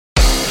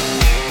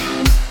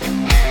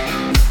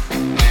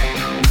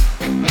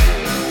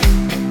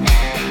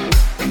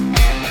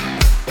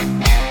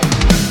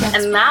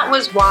And that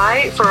was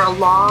why, for a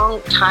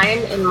long time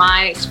in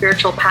my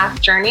spiritual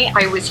path journey,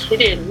 I was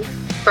hidden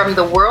from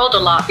the world a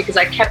lot because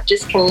I kept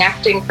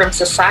disconnecting from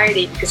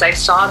society because I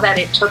saw that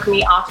it took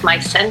me off my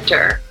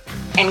center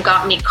and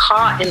got me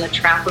caught in the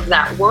trap of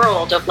that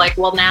world of like,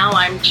 well, now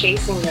I'm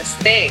chasing this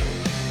thing.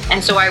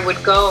 And so I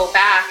would go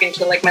back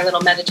into like my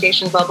little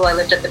meditation bubble. I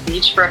lived at the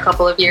beach for a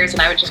couple of years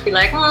and I would just be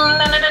like,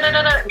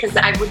 because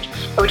I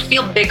would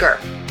feel bigger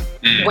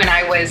when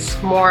I was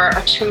more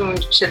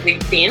attuned to the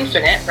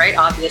infinite, right?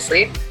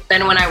 Obviously,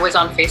 than when I was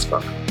on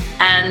Facebook.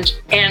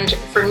 And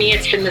for me,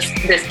 it's been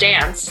this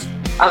dance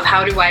of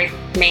how do I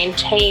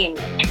maintain,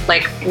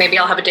 like maybe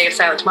I'll have a day of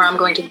silence. Tomorrow I'm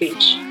going to the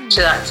beach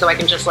to that so I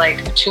can just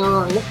like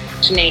attune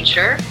to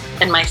nature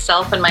and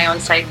myself and my own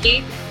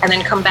psyche, and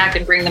then come back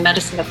and bring the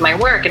medicine of my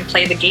work and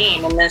play the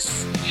game in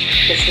this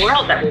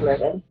world that we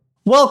live in.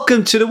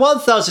 Welcome to the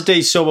 1000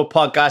 Days Sober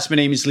podcast. My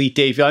name is Lee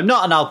Davey. I'm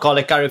not an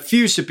alcoholic. I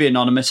refuse to be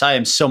anonymous. I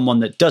am someone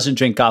that doesn't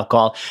drink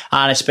alcohol,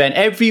 and I spend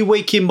every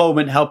waking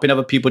moment helping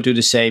other people do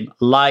the same,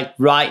 like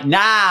right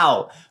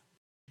now.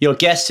 Your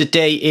guest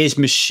today is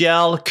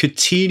Michelle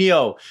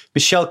Coutinho.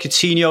 Michelle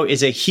Coutinho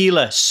is a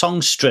healer,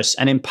 songstress,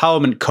 and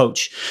empowerment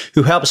coach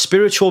who helps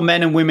spiritual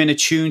men and women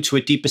attune to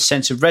a deeper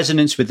sense of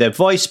resonance with their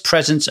voice,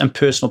 presence, and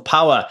personal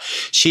power.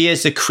 She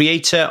is the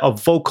creator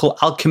of Vocal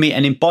Alchemy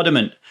and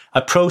Embodiment,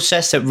 a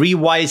process that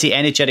rewires the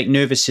energetic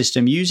nervous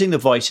system using the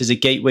voice as a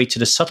gateway to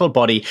the subtle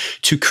body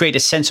to create a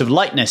sense of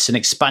lightness and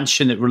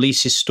expansion that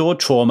releases stored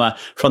trauma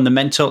from the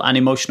mental and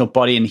emotional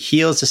body and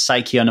heals the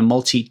psyche on a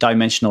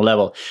multi-dimensional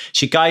level.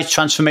 She guides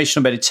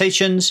transformational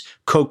meditations,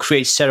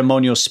 co-creates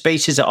ceremonial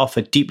spaces that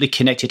offer deeply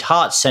connected,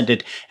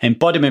 heart-centered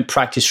embodiment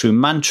practice through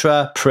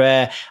mantra,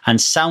 prayer,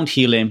 and sound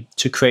healing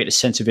to create a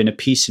sense of inner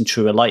peace and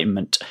true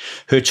enlightenment.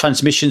 Her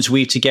transmissions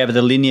weave together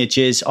the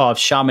lineages of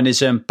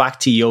shamanism,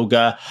 bhakti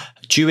yoga,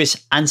 Jewish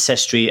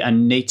ancestry,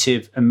 and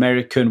Native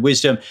American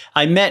wisdom.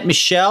 I met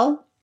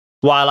Michelle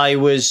while I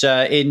was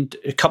in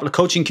a couple of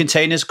coaching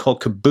containers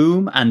called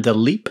Kaboom and The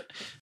Leap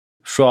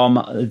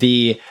from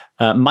the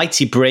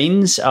mighty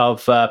brains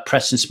of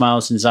Preston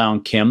Smiles and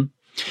Zion Kim.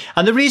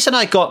 And the reason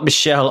I got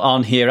Michelle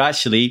on here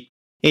actually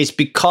is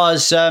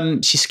because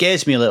she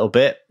scares me a little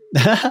bit.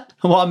 And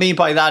what I mean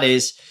by that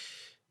is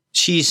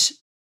she's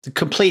the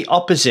complete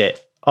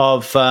opposite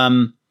of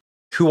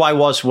who I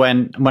was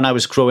when I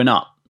was growing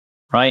up.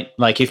 Right?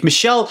 Like if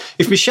Michelle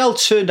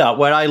turned up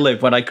where I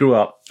lived when I grew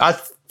up, I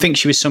think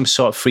she was some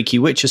sort of freaky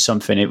witch or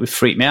something. It would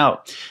freak me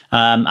out.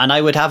 And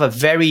I would have a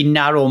very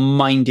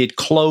narrow-minded,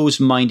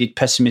 closed-minded,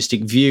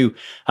 pessimistic view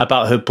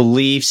about her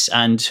beliefs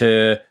and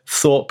her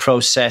thought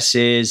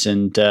processes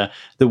and the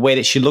way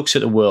that she looks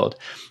at the world.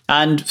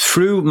 And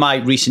through my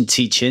recent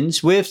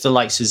teachings with the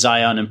likes of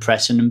Zion and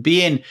Preston and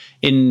being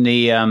in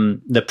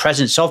the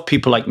presence of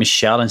people like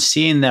Michelle and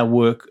seeing their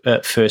work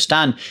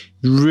firsthand,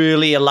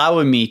 really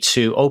allowing me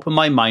to open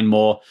my mind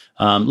more,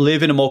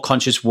 live in a more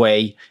conscious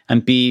way,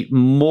 and be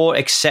more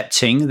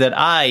accepting that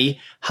I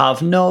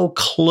have no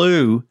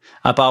clue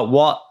about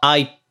what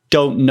I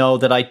don't know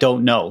that I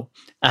don't know,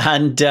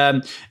 and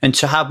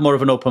to have more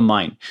of an open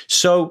mind.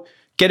 So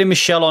getting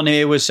Michelle on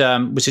here was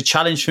a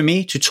challenge for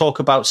me to talk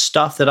about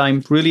stuff that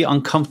I'm really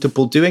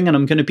uncomfortable doing, and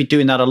I'm going to be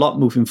doing that a lot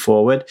moving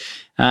forward.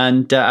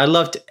 And I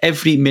loved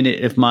every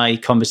minute of my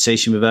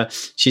conversation with her.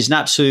 She's an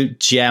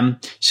absolute gem.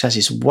 She has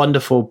this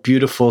wonderful,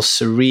 beautiful,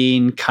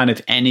 serene kind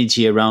of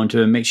energy around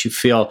her and makes you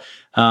feel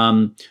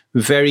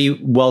very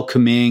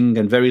welcoming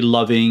and very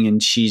loving.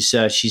 And she's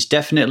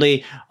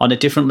definitely on a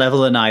different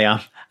level than I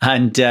am.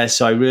 And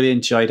so I really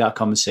enjoyed our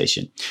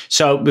conversation.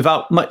 So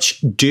without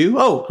much ado,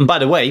 oh, and by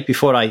the way,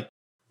 before I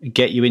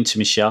get you into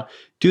Michelle,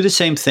 do the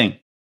same thing.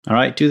 All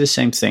right, do the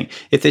same thing.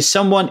 If there's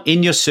someone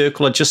in your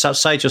circle or just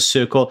outside your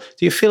circle,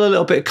 do you feel a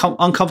little bit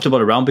uncomfortable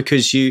around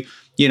because you're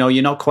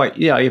not quite,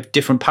 you have a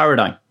different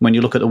paradigm when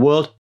you look at the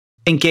world?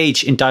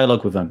 Engage in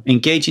dialogue with them,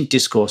 engage in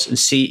discourse, and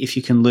see if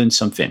you can learn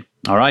something.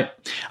 All right.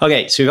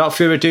 Okay. So without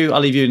further ado,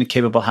 I'll leave you in the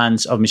capable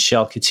hands of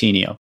Michelle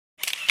Coutinho.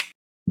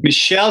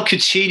 Michelle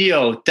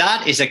Coutinho,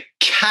 that is a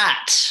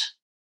cat.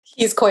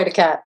 He's quite a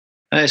cat.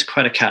 That is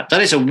quite a cat.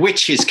 That is a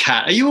witch's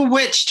cat. Are you a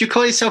witch? Do you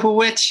call yourself a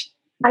witch?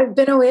 I've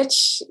been a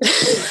witch.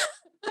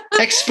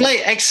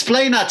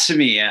 Explain that to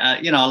me.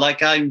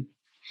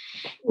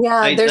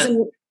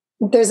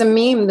 There's a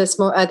meme that's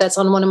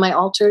on one of my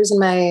altars in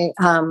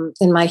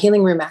my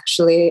healing room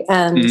actually,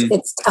 and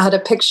it's had a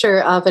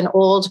picture of an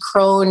old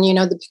crone,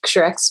 the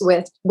picturesque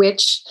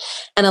witch,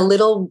 and a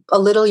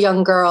little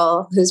young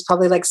girl who's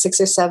probably like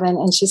 6 or 7,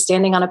 and she's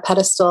standing on a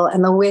pedestal,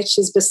 and the witch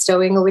is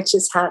bestowing a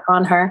witch's hat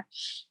on her.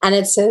 And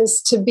it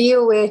says, to be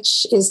a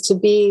witch is to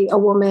be a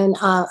woman,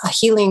 a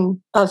healing.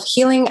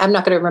 I'm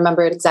not going to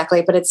remember it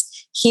exactly, but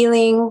it's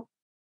healing,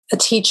 a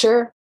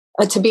teacher,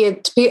 to be,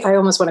 I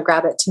almost want to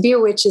grab it. To be a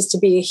witch is to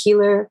be a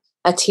healer,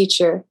 a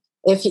teacher.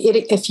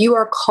 If you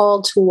are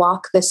called to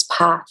walk this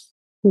path,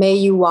 may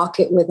you walk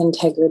it with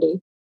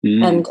integrity.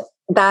 And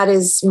that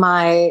is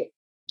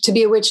to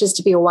be a witch is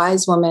to be a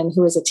wise woman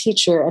who is a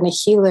teacher and a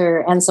healer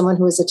and someone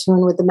who is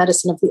attuned with the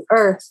medicine of the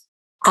earth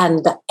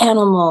and the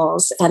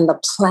animals and the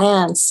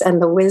plants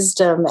and the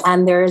wisdom.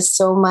 And there is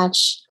so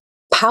much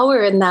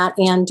power in that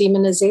and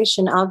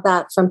demonization of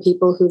that from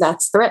people who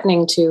that's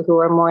threatening to, who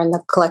are more in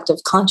the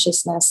collective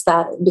consciousness,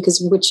 that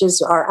because witches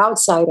are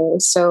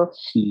outsiders. So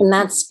in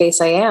that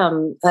space, I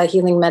am a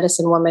healing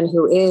medicine woman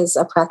who is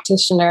a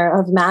practitioner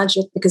of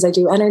magic because I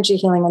do energy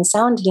healing and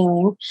sound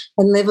healing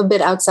and live a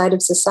bit outside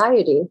of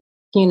society.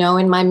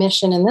 And my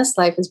mission in this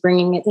life is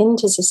bringing it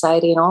into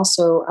society and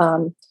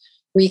also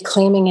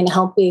reclaiming and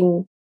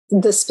helping.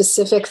 The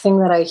specific thing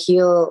that I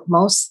heal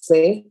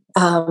mostly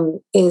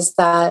is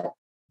that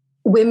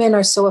women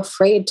are so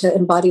afraid to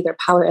embody their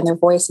power and their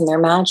voice and their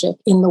magic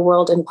in the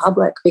world in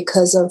public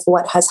because of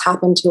what has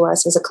happened to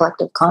us as a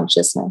collective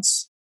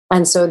consciousness.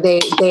 And so they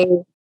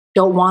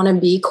don't want to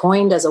be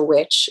coined as a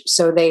witch.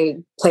 So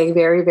they play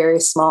very,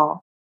 very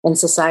small in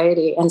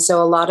society. And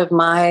so a lot of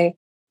my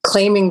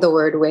claiming the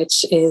word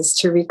witch is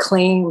to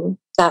reclaim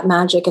that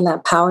magic and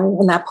that power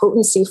and that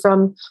potency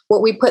from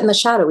what we put in the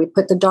shadow. We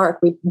put the dark,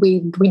 we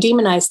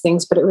demonize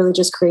things, but it really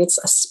just creates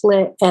a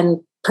split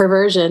and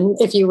perversion,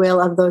 if you will,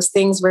 of those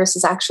things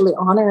versus actually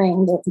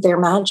honoring their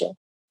magic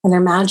and their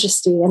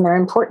majesty and their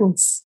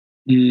importance.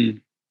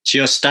 So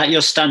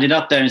you're standing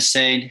up there and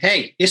saying,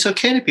 hey, it's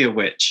okay to be a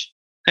witch.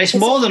 It's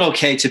more than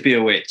okay to be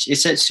a witch.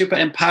 It's super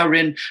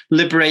empowering,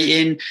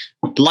 liberating,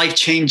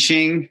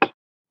 life-changing.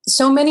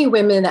 So many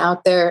women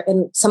out there,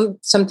 and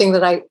something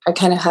that I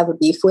kind of have a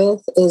beef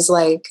with is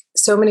like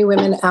so many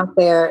women out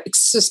there.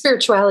 So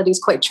spirituality is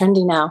quite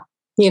trendy now,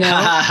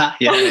 Yeah.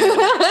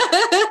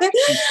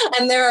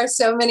 And there are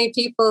so many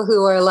people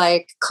who are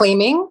like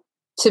claiming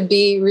to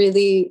be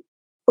really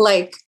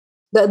like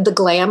the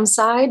glam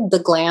side,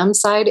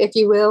 if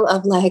you will,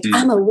 of like,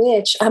 I'm a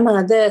witch, I'm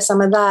a this,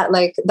 I'm a that.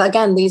 Like,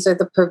 again, these are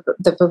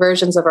the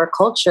perversions of our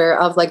culture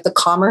of like the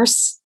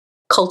commerce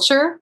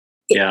culture.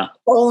 Yeah.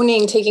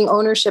 Taking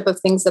ownership of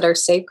things that are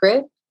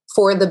sacred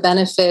for the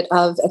benefit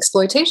of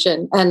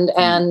exploitation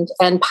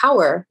and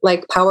power,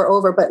 like power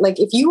over. But like,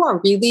 if you are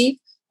really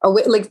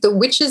like the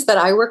witches that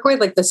I work with,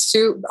 like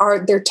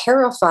they're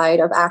terrified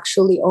of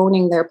actually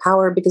owning their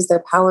power because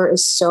their power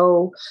is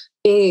so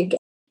big.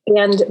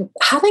 And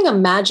having a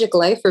magic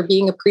life or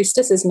being a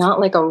priestess is not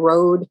like a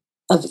road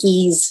of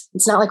ease.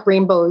 It's not like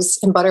rainbows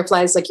and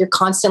butterflies. Like you're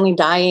constantly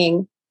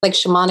dying, like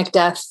shamanic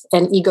death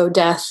and ego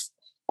death.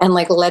 And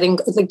like letting,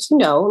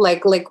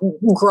 like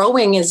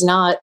growing is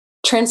not,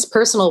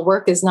 transpersonal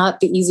work is not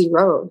the easy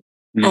road.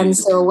 And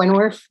so when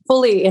we're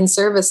fully in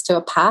service to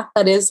a path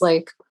that is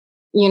like,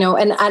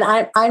 and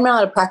I'm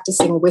not a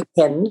practicing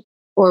Wiccan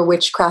or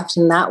witchcraft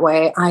in that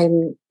way.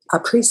 I'm a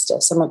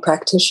priestess. I'm a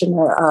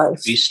practitioner of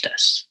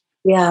priestess.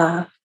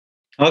 Yeah.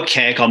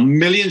 Okay, I got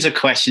millions of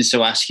questions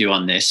to ask you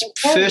on this.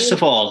 First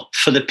of all,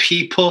 for the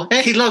people,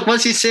 hey, look,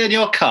 what's it say in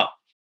your cup?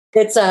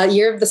 It's a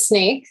Year of the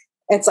Snake.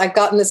 I've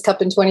gotten this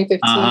cup in 2015.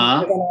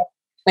 And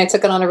I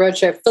took it on a road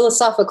trip.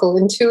 Philosophical,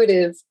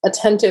 intuitive,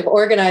 attentive,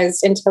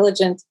 organized,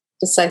 intelligent,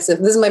 decisive.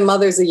 This is my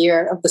mother's A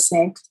Year of the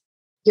Snake.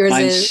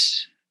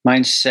 Yours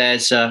Mine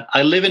says,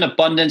 I live in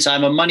abundance.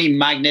 I'm a money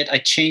magnet. I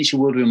change the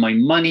world with my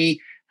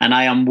money, and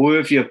I am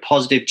worthy of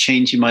positive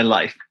change in my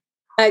life.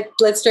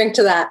 Let's drink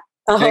to that.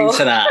 Drink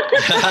to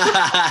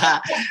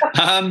that.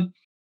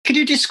 Could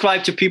you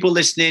describe to people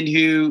listening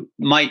who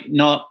might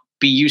not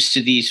be used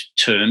to these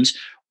terms,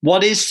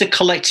 what is the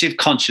collective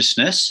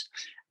consciousness,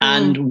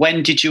 and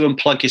when did you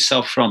unplug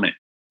yourself from it?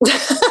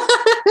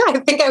 I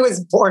think I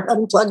was born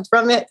unplugged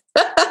from it.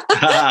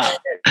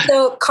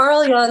 So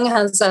Carl Jung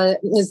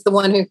is the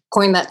one who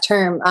coined that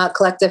term,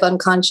 collective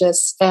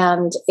unconscious,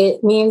 and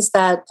it means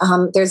that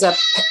there's a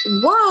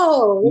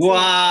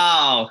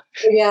wow.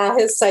 Yeah,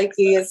 his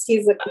psyche is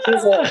he's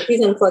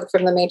unplugged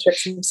from the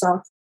matrix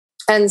himself,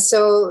 and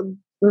so.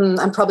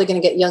 I'm probably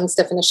going to get Jung's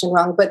definition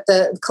wrong, but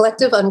the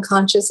collective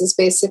unconscious is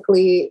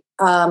basically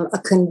a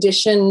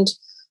conditioned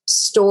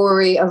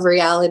story of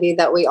reality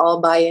that we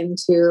all buy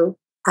into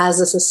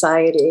as a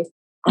society.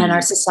 And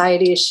our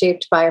society is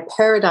shaped by a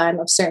paradigm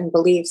of certain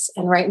beliefs.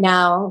 And right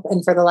now,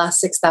 and for the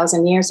last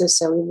 6,000 years or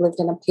so, we've lived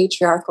in a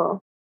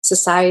patriarchal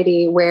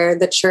society where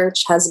the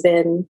church has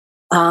been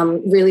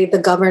really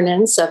the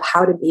governance of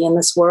how to be in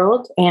this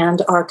world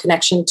and our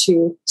connection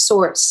to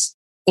source.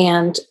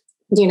 And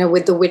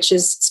with the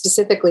witches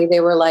specifically,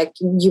 they were like,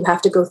 you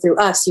have to go through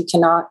us. You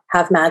cannot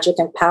have magic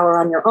and power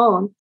on your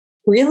own,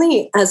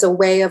 really as a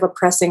way of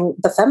oppressing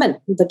the feminine,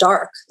 the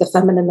dark, the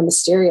feminine, the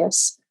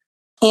mysterious.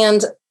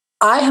 And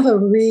I have a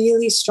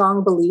really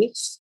strong belief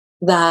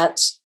that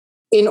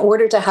in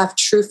order to have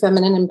true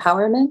feminine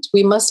empowerment,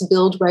 we must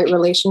build right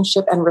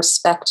relationship and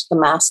respect the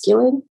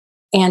masculine.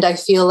 And I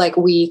feel like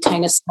we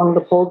kind of swung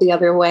the pole the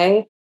other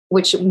way,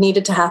 which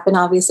needed to happen.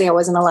 Obviously, I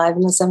wasn't alive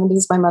in the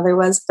 70s. My mother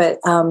was, but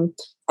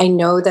I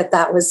know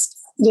that was,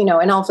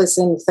 and also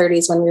in the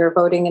 30s when we were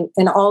voting,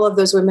 and all of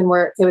those women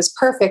it was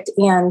perfect.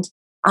 And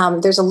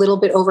there's a little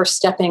bit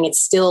overstepping. It's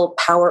still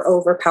power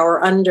over,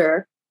 power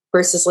under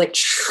versus like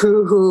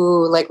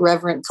true, like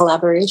reverent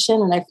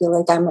collaboration. And I feel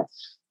like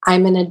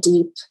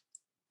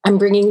I'm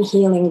bringing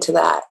healing to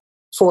that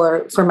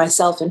for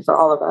myself and for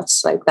all of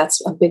us. Like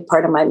that's a big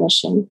part of my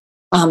mission.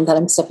 that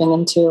I'm stepping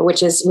into,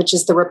 which is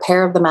the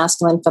repair of the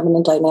masculine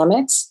feminine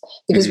dynamics.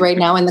 Because right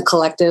now in the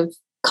collective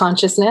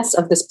consciousness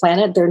of this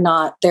planet,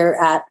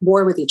 they're at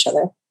war with each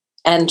other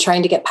and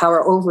trying to get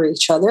power over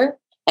each other.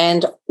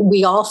 And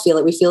we all feel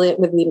it. We feel it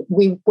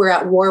we're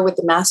at war with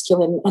the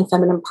masculine and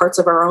feminine parts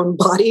of our own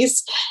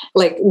bodies.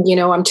 Like,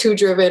 I'm too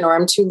driven or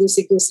I'm too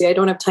loosey-goosey. I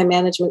don't have time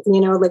management,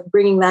 like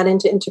bringing that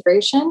into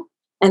integration.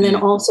 And then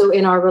also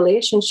in our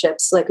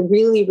relationships, like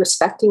really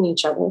respecting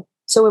each other.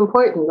 So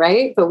important,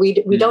 right? But we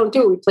don't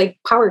do it. We play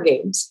power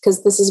games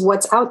because this is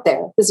what's out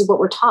there. This is what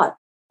we're taught.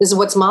 This is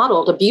what's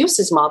modeled. Abuse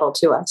is modeled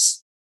to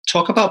us.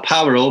 Talk about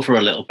power over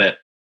a little bit.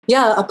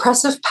 Yeah,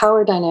 oppressive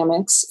power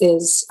dynamics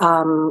is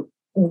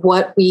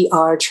what we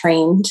are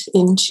trained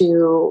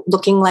into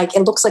looking like.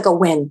 It looks like a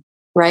win,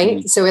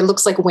 right? So it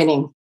looks like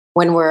winning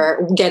when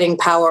we're getting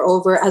power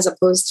over, as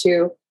opposed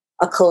to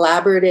a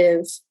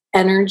collaborative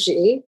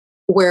energy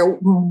where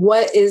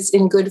what is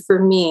in good for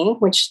me,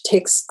 which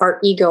takes our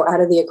ego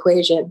out of the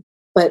equation.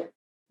 But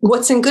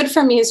what's in good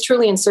for me is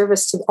truly in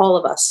service to all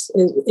of us,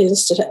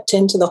 is to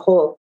into the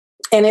whole.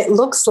 And it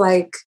looks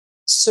like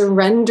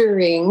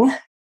surrendering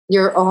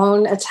your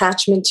own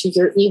attachment to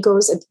your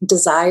ego's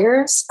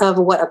desires of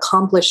what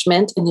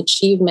accomplishment and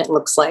achievement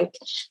looks like,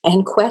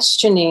 and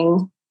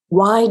questioning,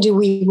 why do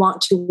we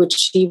want to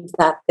achieve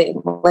that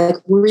thing? Like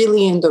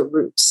really in the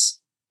roots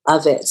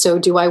of it. So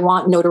do I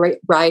want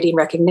notoriety and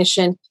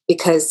recognition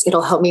because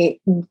it'll help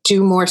me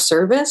do more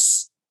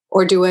service?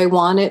 Or do I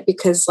want it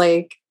because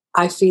like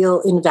I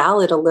feel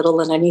invalid a little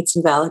and I need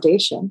some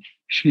validation?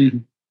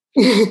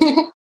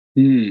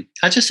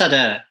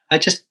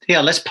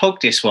 Let's poke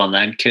this one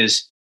then,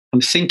 because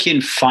I'm thinking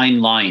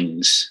fine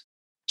lines.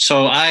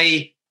 So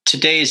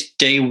today is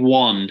day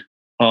one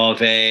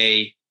of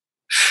a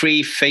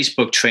free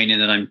Facebook training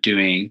that I'm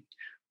doing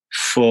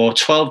for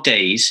 12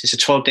 days. It's a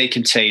 12-day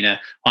container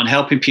on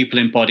helping people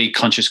embody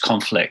conscious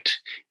conflict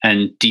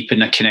and deepen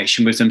their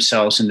connection with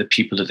themselves and the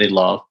people that they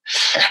love.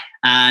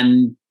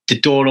 And the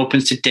door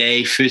opens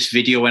today. First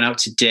video went out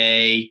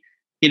today.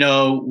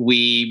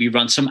 We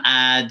run some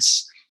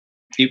ads.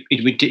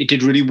 It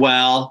did really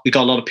well. We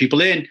got a lot of people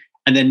in.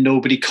 And then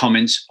nobody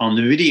comments on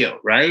the video,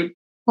 right?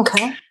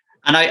 Okay.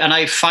 And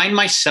I find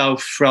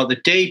myself throughout the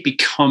day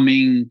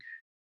becoming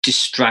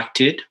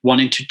distracted,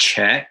 wanting to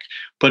check,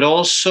 but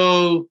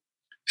also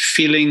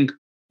feeling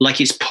like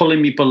it's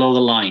pulling me below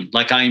the line.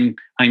 Like I'm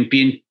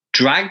being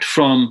dragged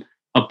from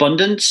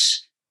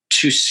abundance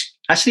to.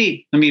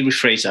 Actually, let me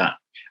rephrase that.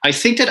 I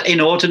think that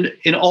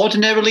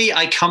ordinarily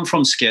I come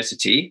from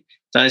scarcity.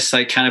 That's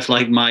like kind of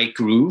like my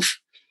groove.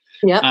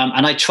 Yeah.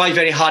 And I try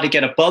very hard to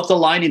get above the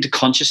line into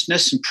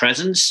consciousness and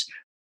presence.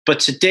 But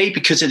today,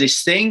 because of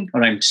this thing,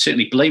 or I'm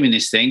certainly blaming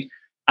this thing,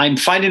 I'm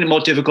finding it more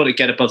difficult to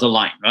get above the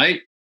line,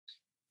 right?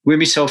 With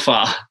me so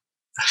far?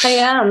 I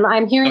am.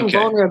 I'm hearing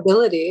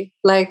vulnerability.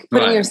 Like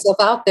putting yourself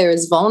out there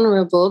is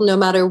vulnerable, no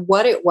matter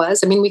what it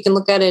was. I mean, we can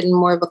look at it in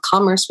more of a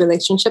commerce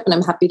relationship, and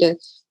I'm happy to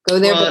go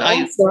there.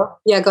 But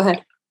go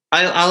ahead.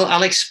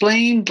 I'll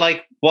explain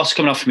like what's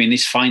coming up for me in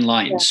these fine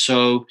lines.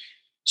 Yeah.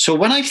 So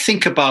when I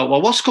think about,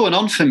 what's going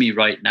on for me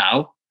right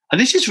now, and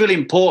this is really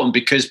important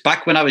because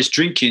back when I was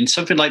drinking,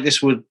 something like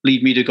this would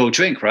lead me to go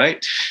drink,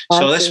 right?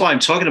 So that's why I'm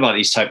talking about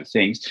these type of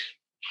things.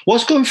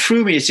 What's going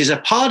through me is there's a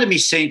part of me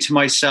saying to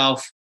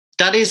myself,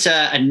 that is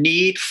a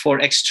need for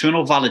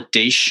external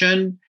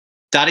validation.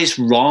 That is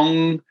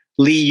wrong.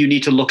 Lee, you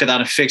need to look at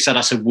that and fix that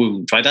as a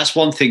wound, right? That's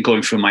one thing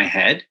going through my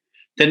head.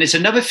 Then there's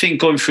another thing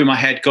going through my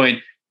head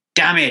going,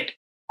 damn it,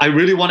 I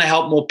really want to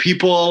help more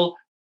people.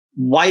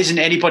 Why isn't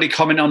anybody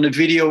commenting on the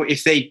video?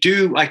 If they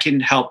do, I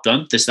can help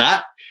them. There's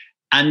that.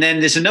 And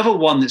then there's another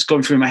one that's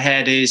going through my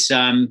head is,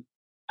 damn,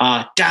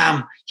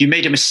 you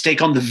made a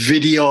mistake on the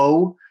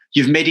video.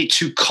 You've made it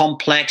too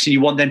complex and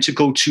you want them to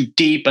go too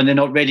deep and they're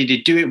not ready to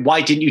do it.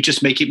 Why didn't you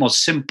just make it more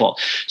simple?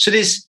 So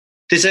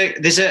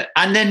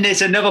and then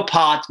there's another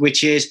part,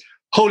 which is,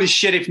 holy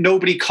shit, if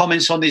nobody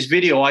comments on this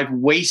video, I've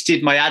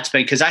wasted my ad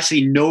spend because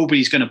actually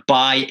nobody's going to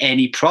buy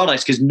any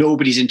products because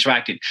nobody's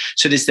interacting.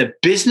 So there's the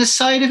business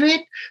side of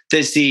it.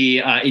 There's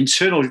the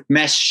internal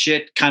mess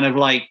shit kind of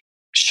like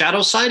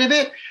shadow side of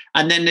it.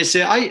 And then there's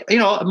in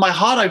my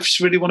heart, I just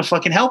really want to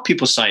fucking help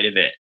people side of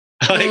it.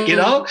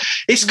 Like,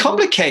 it's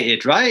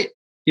complicated, right?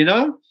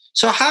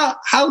 So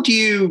how do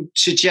you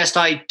suggest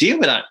I deal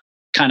with that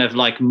kind of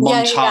like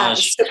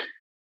montage? Yeah.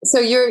 So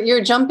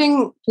you're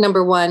jumping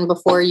number one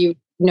before you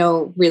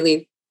know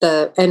really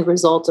the end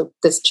result of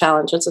this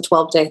challenge. It's a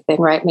 12-day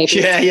thing, right? Maybe.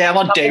 Yeah, I'm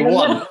on day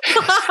one.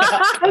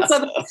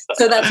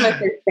 so that's my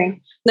first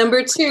thing.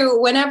 Number two,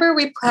 whenever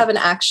we have an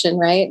action,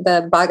 right?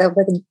 The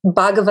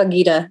Bhagavad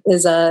Gita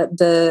is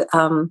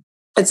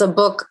it's a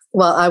book.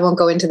 Well, I won't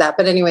go into that,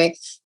 but anyway,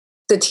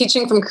 the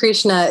teaching from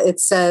Krishna, it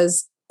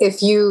says,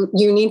 if you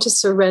need to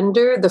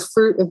surrender the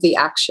fruit of the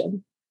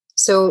action.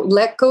 So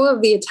let go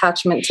of the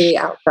attachment to the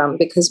outcome,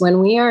 because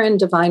when we are in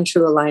divine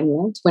true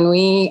alignment, when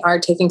we are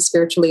taking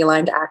spiritually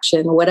aligned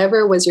action,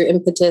 whatever was your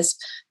impetus,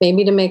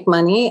 maybe to make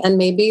money, and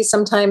maybe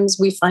sometimes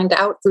we find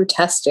out through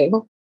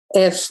testing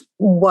if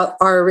what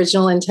our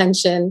original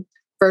intention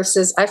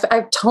versus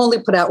I've totally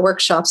put out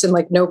workshops and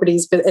like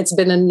it's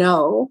been a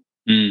no.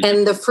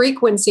 And the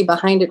frequency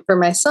behind it for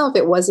myself,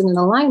 it wasn't in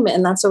alignment,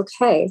 and that's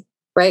okay.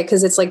 Right.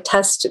 Because it's like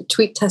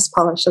tweak, test,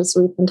 polish, as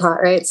we've been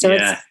taught. Right. So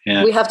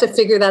we have to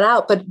figure that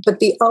out. But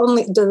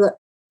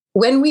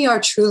when we are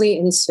truly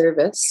in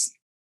service,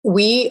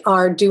 we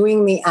are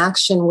doing the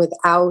action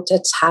without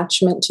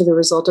attachment to the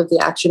result of the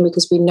action,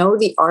 because we know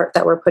the art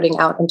that we're putting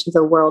out into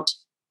the world,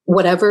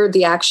 whatever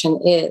the action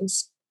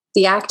is,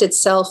 the act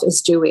itself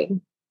is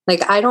doing.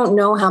 Like, I don't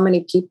know how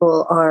many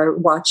people are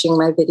watching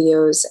my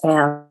videos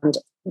and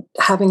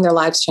having their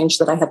lives change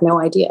that I have no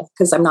idea,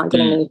 because I'm not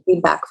getting any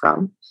feedback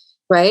from.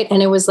 Right.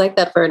 And it was like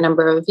that for a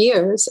number of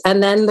years.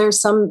 And then there's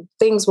some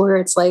things where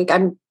it's like,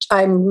 I'm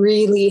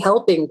really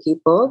helping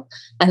people.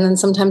 And then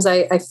sometimes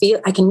I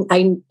feel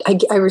I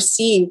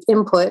receive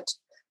input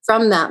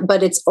from that,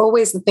 but it's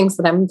always the things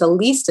that I'm the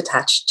least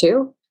attached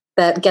to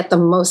that get the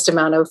most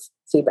amount of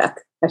feedback,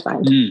 I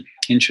find.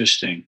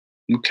 Interesting.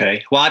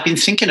 Okay. Well, I've been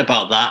thinking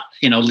about that,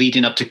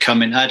 leading up to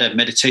coming. I had a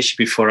meditation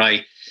before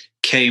I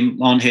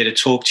came on here to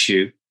talk to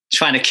you,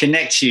 trying to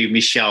connect to you,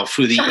 Michelle,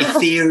 through the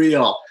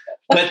ethereal.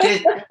 But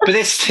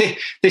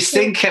this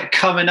thing kept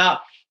coming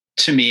up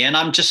to me, and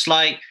I'm just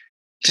like,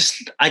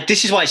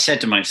 this is what I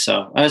said to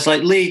myself. I was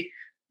like, Lee,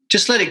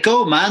 just let it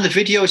go, man. The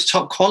video is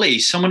top quality.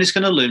 Someone is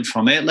going to learn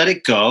from it. Let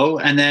it go,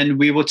 and then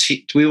we will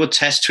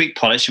test, tweak,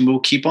 polish, and we'll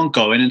keep on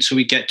going until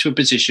we get to a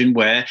position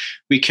where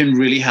we can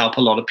really help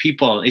a lot of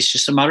people. It's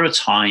just a matter of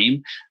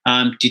time.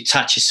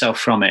 Detach yourself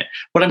from it.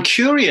 What I'm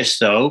curious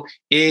though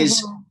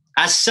is,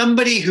 as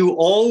somebody who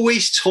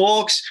always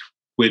talks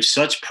with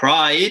such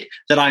pride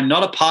that I'm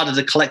not a part of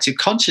the collective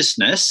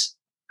consciousness,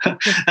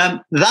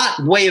 that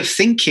way of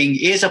thinking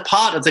is a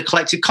part of the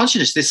collective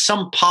consciousness. There's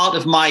some part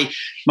of my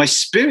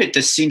spirit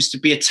that seems to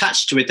be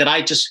attached to it that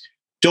I just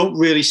don't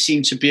really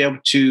seem to be able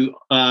to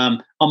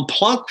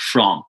unplug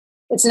from.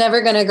 It's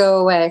never going to go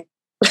away.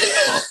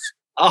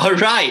 All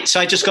right. So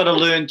I just got to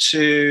learn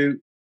to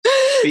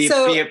be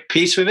at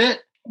peace with it.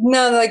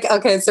 No,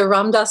 okay. So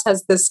Ram Dass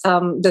has this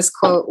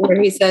quote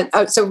where he said,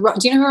 do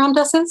you know who Ram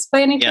Dass is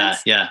by any chance?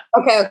 Yeah.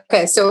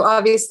 Okay. So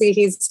obviously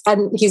he's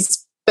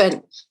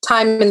spent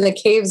time in the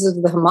caves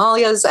of the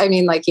Himalayas. I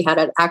mean, like, he had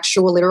an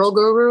actual literal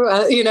guru,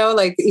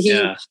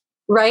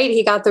 right?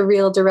 He got the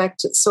real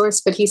direct source,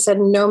 but he said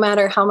no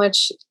matter how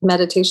much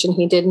meditation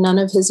he did, none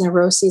of his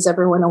neuroses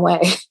ever went away.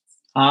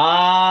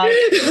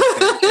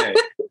 Okay.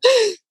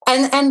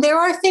 And there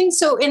are things,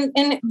 so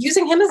in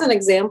using him as an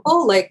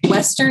example, like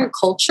Western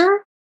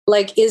culture,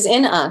 like, is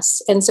in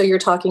us. And so you're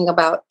talking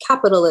about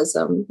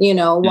capitalism,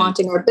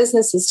 wanting our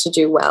businesses to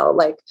do well,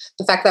 like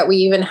the fact that we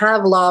even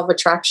have law of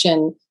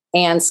attraction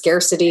and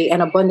scarcity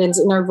and abundance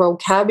in our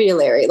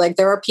vocabulary. Like,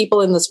 there are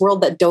people in this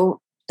world that don't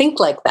think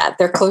like that.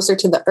 They're closer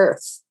to the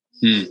earth.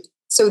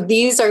 So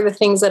these are the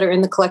things that are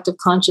in the collective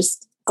conscious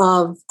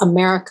of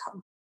America,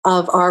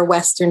 of our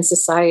Western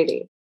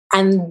society.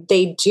 And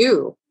they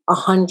do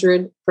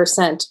 100%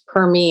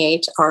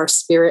 permeate our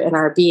spirit and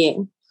our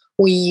being.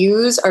 We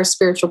use our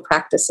spiritual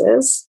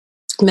practices,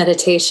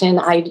 meditation.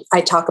 I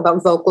talk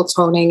about vocal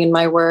toning in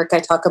my work. I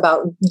talk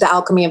about the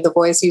alchemy of the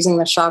voice, using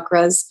the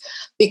chakras,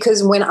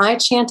 because when I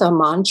chant a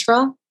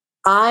mantra,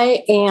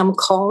 I am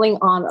calling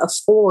on a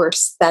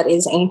force that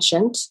is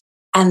ancient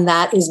and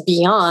that is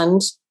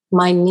beyond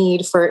my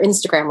need for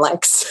Instagram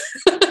likes.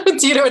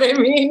 Do you know what I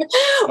mean?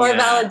 Or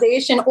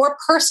validation or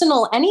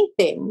personal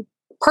anything.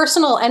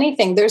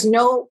 There's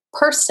no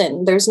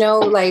person. There's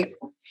no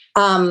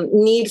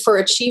need for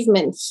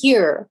achievement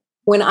here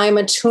when I'm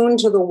attuned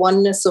to the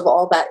oneness of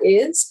all that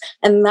is.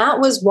 And that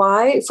was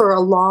why for a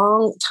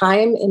long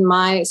time in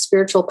my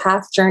spiritual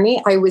path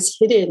journey, I was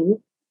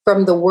hidden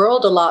from the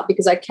world a lot,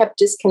 because I kept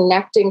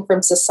disconnecting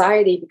from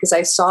society, because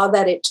I saw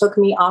that it took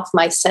me off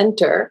my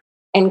center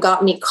and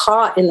got me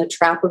caught in the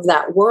trap of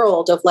that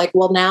world of like,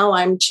 well, now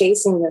I'm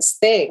chasing this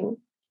thing.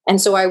 And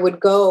so I would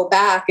go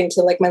back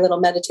into like my little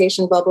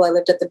meditation bubble. I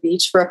lived at the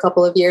beach for a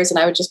couple of years, and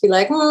I would just be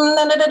like,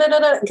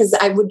 because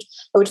I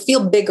would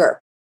feel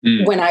bigger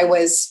when I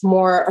was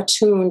more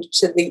attuned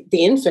to the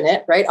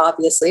infinite, right?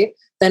 Obviously,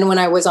 than when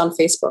I was on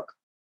Facebook.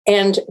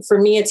 And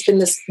for me, it's been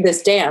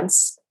this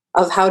dance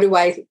of how do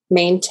I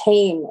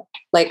maintain,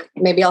 like,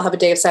 maybe I'll have a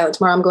day of silence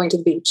tomorrow. I'm going to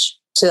the beach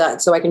to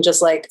that, so I can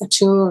just like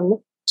attune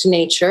to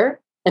nature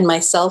and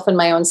myself and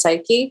my own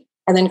psyche,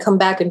 and then come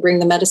back and bring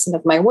the medicine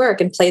of my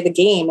work and play the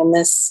game in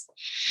this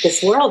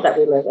world that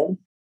we live in.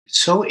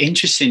 So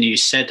interesting you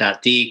said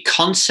that. The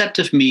concept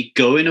of me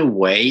going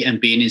away and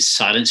being in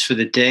silence for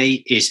the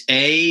day is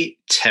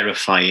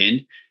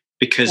terrifying,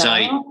 because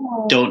I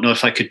don't know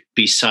if I could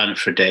be silent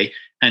for a day.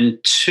 And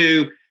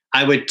two,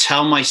 I would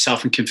tell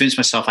myself and convince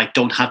myself I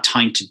don't have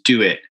time to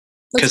do it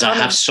because I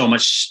have so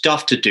much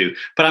stuff to do.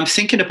 But I'm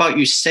thinking about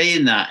you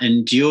saying that,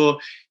 and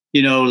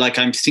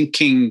I'm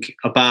thinking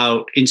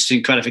about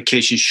instant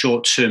gratification,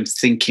 short-term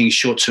thinking,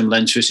 short-term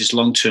lens versus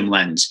long-term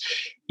lens.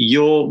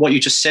 What you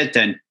just said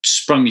then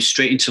sprung me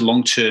straight into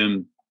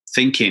long-term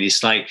thinking.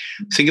 It's like,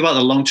 think about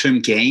the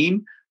long-term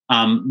game.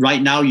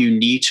 Right now, you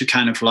need to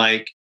kind of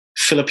like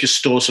fill up your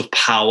stores of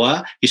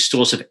power, your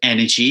stores of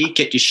energy,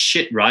 get your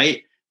shit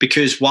right.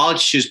 Because while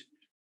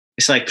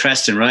it's like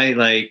Preston, right?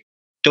 Like,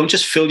 don't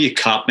just fill your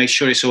cup, make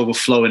sure it's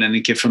overflowing and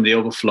then give from the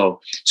overflow.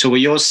 So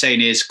what you're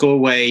saying is go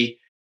away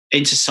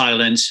into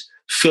silence,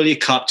 fill your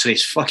cup till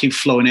it's fucking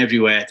flowing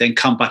everywhere, then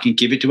come back and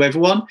give it to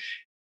everyone,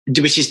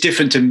 which is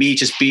different to me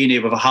just being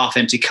here with a half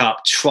empty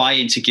cup,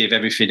 trying to give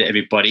everything to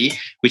everybody,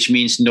 which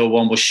means no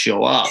one will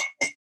show up.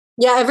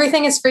 Yeah,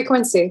 everything is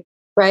frequency,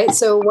 right?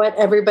 So what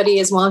everybody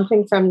is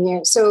wanting from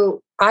you.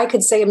 So I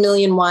could say a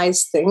million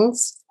wise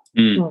things,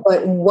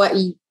 but what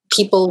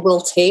people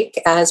will take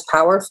as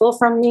powerful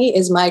from me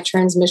is my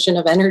transmission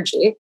of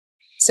energy.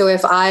 So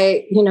if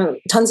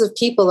tons of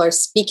people are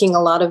speaking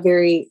a lot of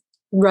very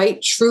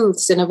right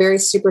truths in a very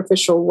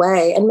superficial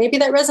way, and maybe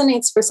that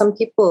resonates for some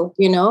people,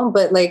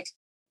 but like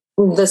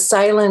the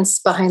silence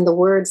behind the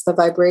words, the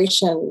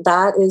vibration,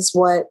 that is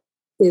what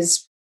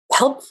is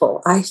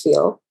helpful, I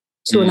feel,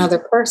 to another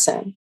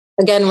person.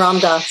 Again, Ram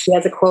Dass, he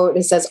has a quote.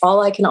 It says,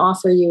 all I can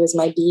offer you is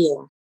my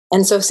being.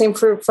 And so same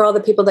for all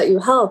the people that you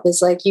help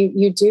is like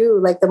you do,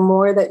 like the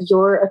more that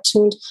you're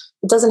attuned,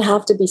 it doesn't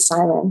have to be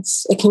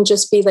silence. It can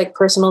just be like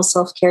personal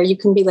self-care. You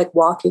can be like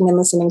walking and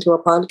listening to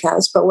a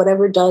podcast, but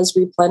whatever does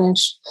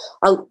replenish,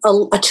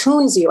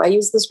 attunes you. I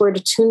use this word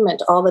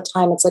attunement all the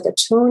time. It's like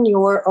attune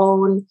your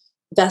own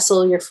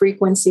vessel, your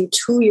frequency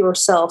to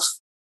yourself,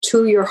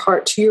 to your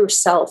heart, to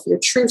yourself, your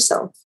true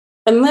self.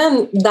 And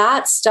then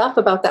that stuff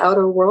about the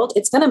outer world,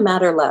 it's going to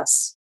matter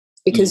less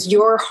because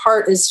your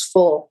heart is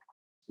full.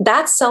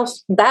 That's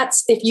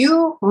if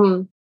you,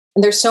 and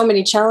there's so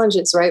many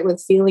challenges, right,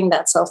 with feeling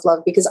that self-love,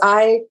 because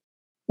I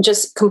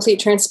just complete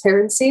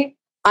transparency.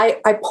 I'm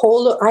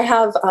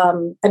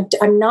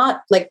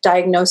not like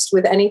diagnosed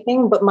with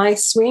anything, but my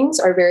swings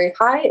are very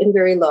high and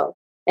very low.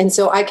 And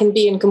so I can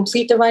be in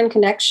complete divine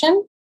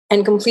connection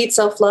and complete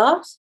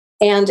self-love.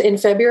 And in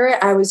February,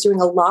 I was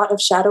doing a lot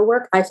of shadow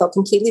work. I felt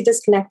completely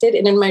disconnected.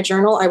 And in my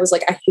journal, I was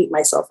like, I hate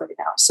myself right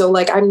now. So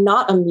like, I'm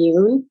not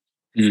immune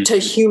to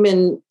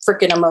human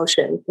freaking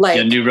emotion. Like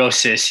your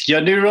neurosis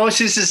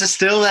is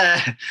still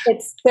there.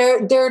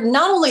 They're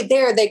not only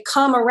there, they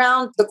come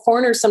around the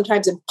corner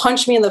sometimes and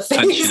punch me in the face.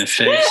 Punch you in the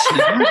face.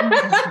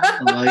 I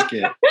like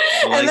it.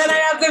 And then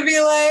I have to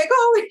be like,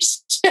 holy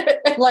shit,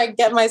 and like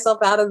get myself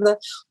out of the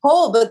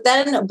hole.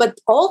 But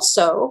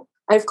also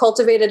I've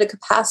cultivated a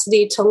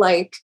capacity to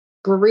like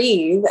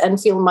breathe and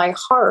feel my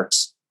heart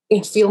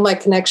and feel my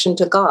connection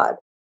to God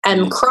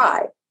and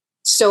cry.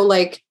 So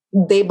like,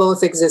 they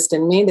both exist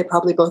in me. They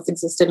probably both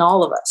exist in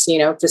all of us,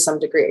 to some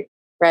degree.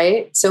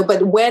 Right. So,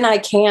 but when I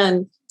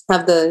can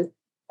have the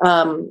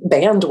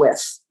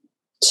bandwidth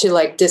to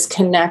like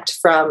disconnect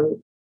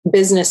from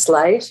business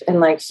life and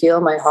like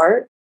feel my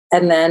heart,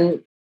 and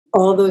then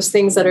all those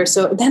things that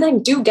are then I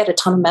do get a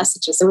ton of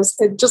messages.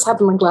 It just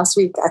happened like last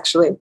week,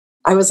 actually.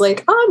 I was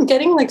like, I'm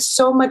getting like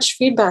so much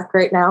feedback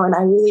right now. And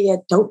I really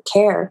don't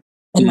care.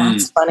 And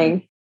that's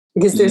funny.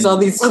 Because there's all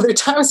these other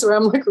times where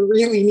I'm like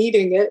really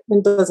needing it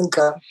and it doesn't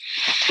come.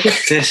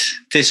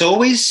 There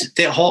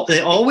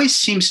always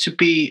seems to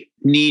be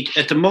need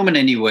at the moment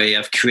anyway.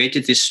 I've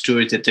created this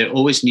story that there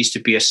always needs to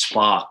be a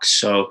spark.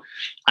 So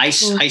I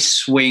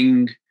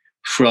swing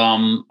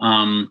from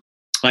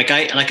like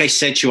I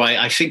said to you,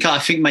 I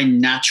think my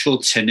natural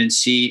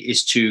tendency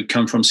is to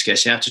come from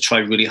scarcity. I have to try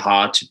really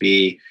hard to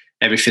be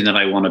everything that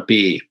I want to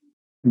be.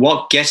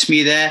 What gets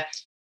me there?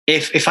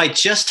 If I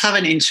just have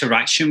an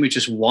interaction with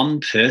just one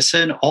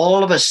person,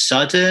 all of a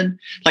sudden,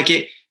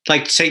 take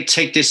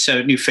this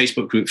new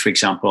Facebook group, for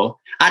example.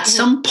 At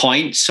some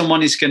point,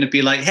 someone is going to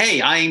be like, "Hey,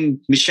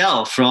 I'm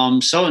Michelle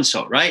from so and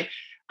so," right?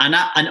 And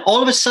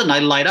all of a sudden, I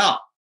light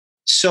up.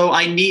 So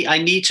I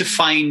need to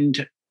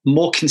find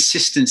more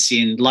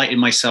consistency in lighting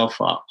myself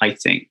up. I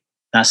think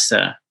that's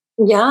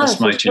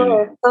my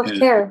journey.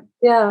 Self-care,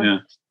 yeah.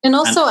 And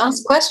also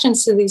ask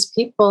questions to these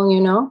people,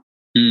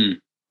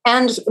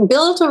 And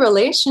build a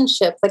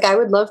relationship. Like I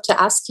would love to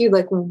ask you,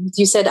 like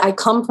you said, I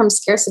come from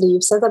scarcity.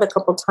 You've said that a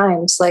couple of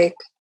times. Like,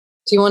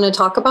 do you want to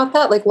talk about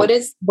that? Like, what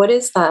is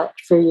that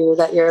for you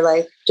that you're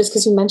like, just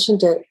because you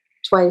mentioned it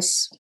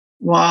twice?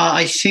 Well,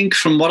 I think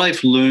from what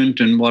I've learned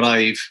and what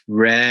I've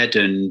read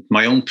and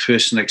my own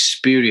personal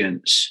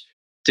experience,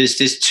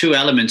 there's two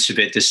elements of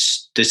it.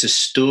 There's a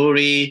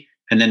story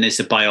and then there's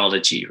the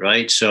biology,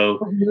 right?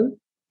 So,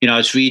 I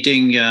was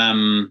reading,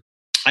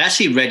 I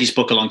actually read his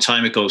book a long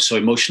time ago. So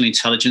Emotional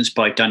Intelligence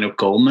by Daniel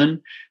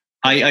Goleman.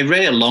 I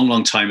read it a long,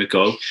 long time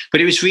ago, but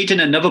he was reading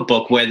another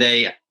book where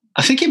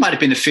I think it might've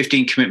been the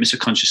 15 Commitments of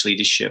Conscious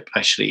Leadership,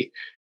 actually,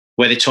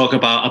 where they talk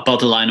about above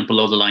the line and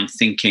below the line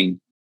thinking.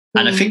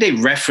 And I think they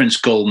reference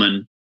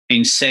Goleman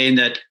in saying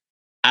that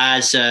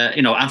as,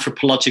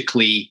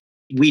 anthropologically,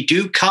 we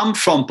do come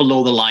from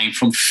below the line,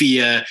 from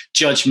fear,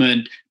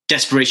 judgment,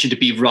 desperation to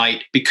be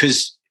right,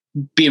 because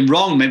being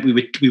wrong meant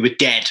we were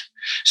dead.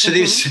 So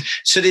there's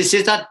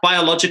that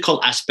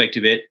biological aspect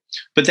of it,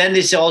 but then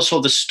there's also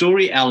the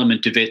story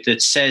element of it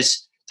that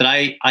says that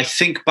I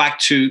think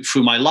back through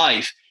my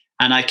life,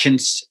 and I can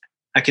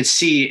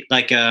see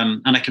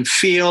and I can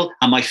feel,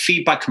 and my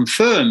feedback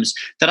confirms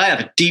that I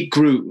have a deep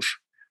groove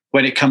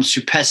when it comes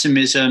to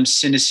pessimism,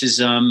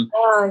 cynicism,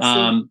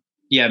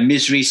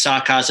 misery,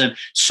 sarcasm.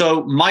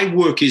 So my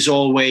work is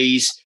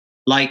always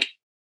like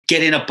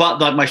getting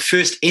like my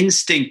first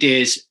instinct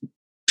is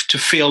to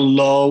feel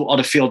low or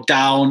to feel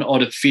down or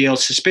to feel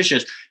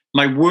suspicious.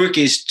 My work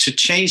is to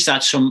change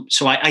that.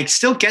 So I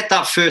still get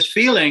that first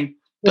feeling,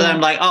 but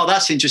I'm like, oh,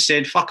 that's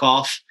interesting. Fuck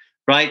off.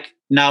 Right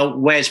now,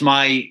 where's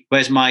my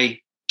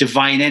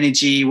divine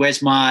energy?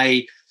 Where's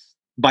my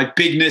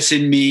bigness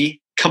in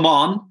me? Come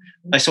on,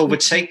 let's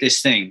overtake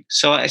this thing.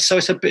 So it's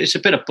a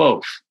bit of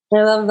both.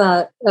 I love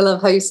that. I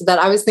love how you said that.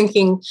 I was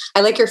thinking,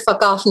 I like your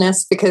fuck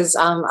offness because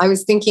I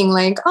was thinking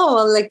like, oh,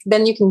 well, like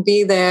then you can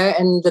be there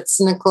and that's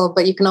cynical,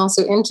 but you can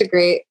also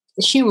integrate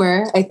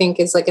humor. I think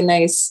is like a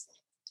nice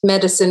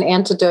medicine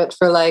antidote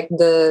for like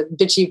the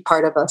bitchy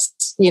part of us,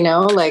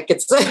 like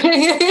it's.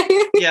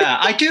 Yeah,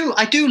 I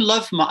do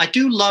love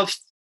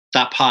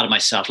that part of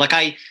myself.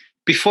 Like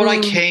before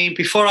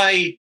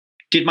I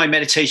did my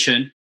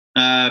meditation,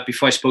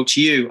 before I spoke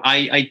to you,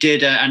 I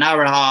did an hour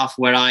and a half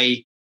where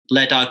I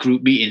led our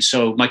group meeting.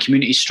 So my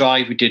community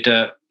Strive,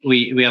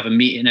 we have a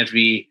meeting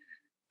every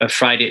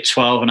Friday at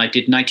 12, and I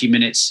did 90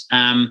 minutes.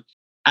 And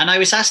I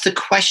was asked the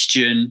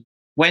question,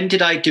 when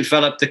did I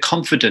develop the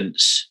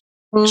confidence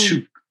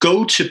to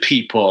go to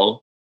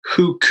people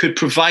who could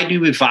provide me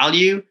with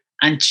value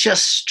and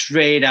just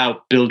straight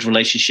out build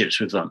relationships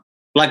with them?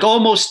 Like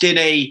almost in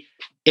a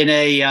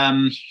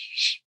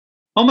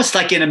almost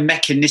like in a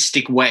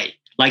mechanistic way.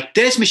 Like,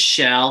 there's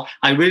Michelle.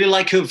 I really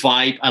like her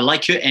vibe. I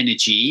like her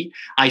energy.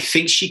 I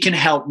think she can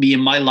help me in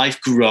my life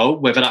grow,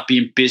 whether that be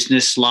in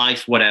business,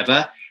 life,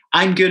 whatever.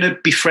 I'm going to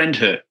befriend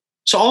her.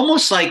 So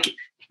almost like,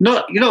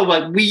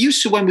 like we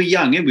used to when we were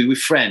young, and we were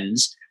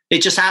friends. We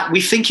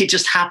think it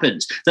just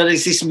happens. That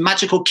there's this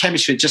magical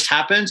chemistry. It just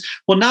happens.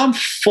 Well, now I'm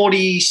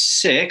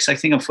 46. I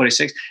think I'm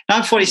 46. Now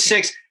I'm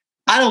 46.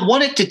 I don't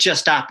want it to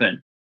just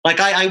happen. Like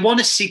I want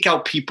to seek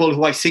out people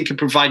who I think can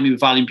provide me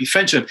with value and be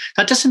friends with them.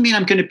 That doesn't mean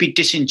I'm going to be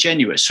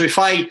disingenuous. So if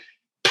I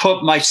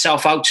put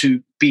myself out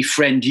to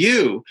befriend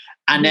you,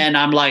 and then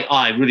I'm like, oh,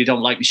 I really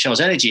don't like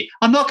Michelle's energy,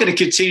 I'm not going to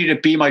continue to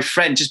be my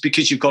friend just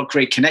because you've got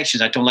great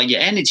connections. I don't like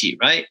your energy,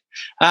 right?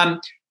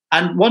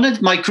 And one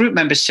of my group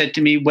members said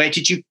to me, where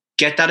did you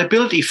get that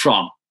ability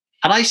from?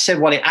 And I said,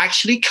 well, it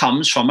actually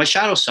comes from my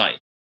shadow side.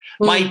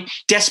 My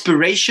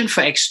desperation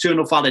for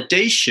external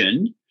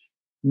validation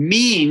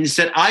means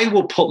that I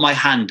will put my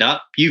hand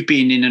up. You've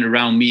been in and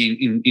around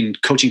me in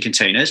coaching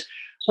containers.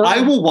 Sure.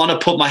 I will want to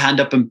put my hand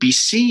up and be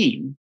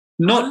seen,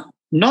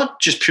 not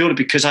just purely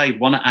because I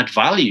want to add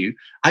value.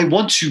 I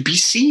want to be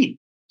seen.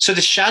 So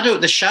the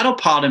shadow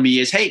part of me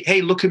is,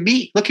 hey, look at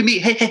me,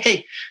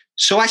 hey.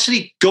 So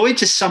actually going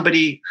to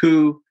somebody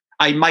who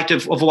I might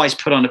have otherwise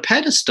put on a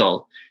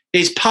pedestal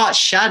is part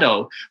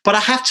shadow, but I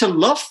have to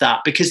love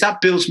that because that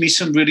builds me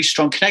some really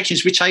strong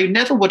connections, which I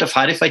never would have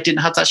had if I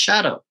didn't have that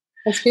shadow.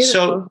 That's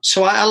beautiful.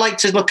 So I like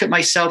to look at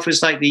myself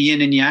as like the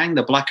yin and yang,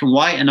 the black and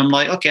white. And I'm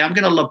like, okay, I'm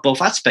going to love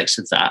both aspects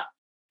of that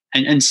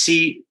and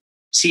see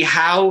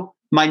how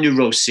my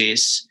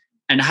neurosis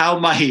and how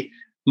my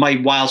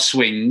wild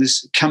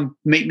swings can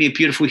make me a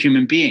beautiful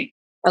human being.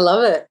 I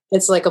love it.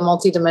 It's like a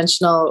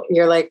multidimensional,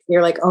 you're like,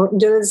 oh,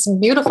 there's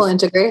beautiful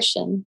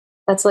integration.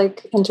 That's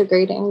like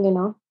integrating,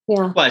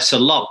 Yeah. Well, it's a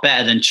lot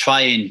better than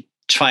trying,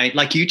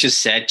 like you just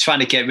said, trying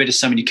to get rid of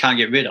something you can't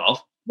get rid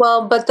of.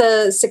 Well, but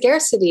the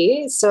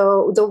scarcity,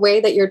 so the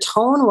way that your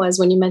tone was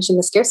when you mentioned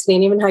the scarcity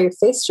and even how your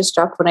face just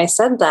dropped when I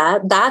said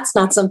that, that's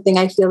not something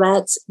I feel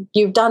that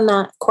you've done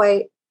that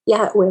quite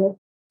yet with.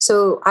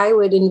 So I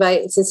would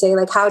invite to say,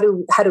 like, how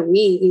do we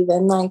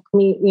even, like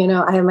me,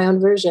 I have my own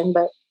version,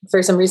 but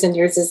for some reason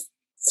yours is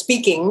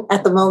speaking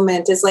at the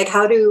moment, is like,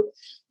 how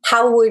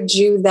would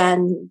you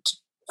then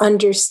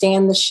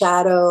understand the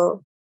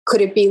shadow?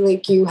 Could it be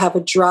like you have a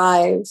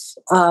drive,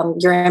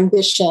 your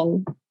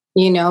ambition,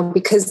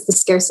 because the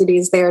scarcity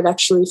is there, it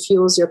actually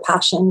fuels your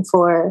passion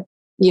for,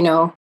 I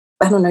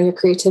don't know, your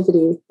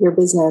creativity, your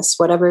business,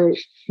 whatever.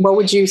 What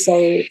would you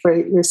say for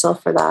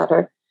yourself for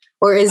that?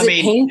 Or is it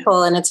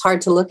painful and it's hard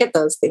to look at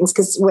those things?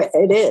 Because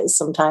it is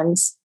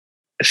sometimes.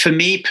 For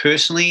me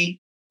personally,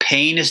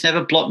 pain has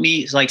never blocked me.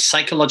 It's like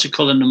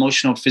psychological and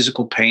emotional,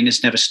 physical pain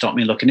has never stopped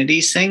me looking at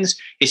these things.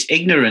 It's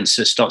ignorance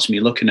that stops me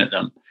looking at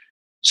them.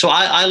 So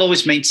I'll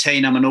always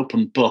maintain I'm an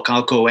open book.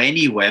 I'll go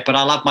anywhere, but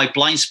I'll have my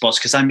blind spots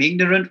because I'm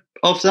ignorant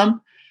of them.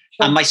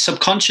 Sure. And my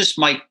subconscious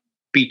might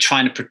be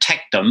trying to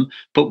protect them.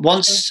 But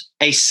once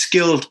a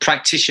skilled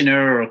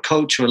practitioner or a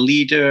coach or a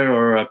leader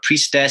or a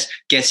priestess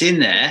gets in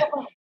there,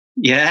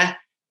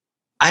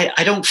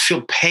 I don't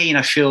feel pain.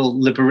 I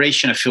feel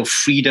liberation. I feel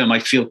freedom. I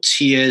feel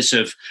tears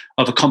of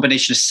a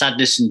combination of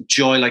sadness and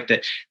joy. Like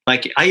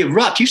I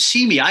erupt. You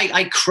see me.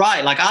 I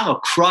cry. Like I'm a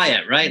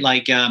crier, right?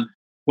 Like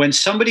when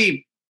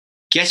somebody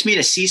gets me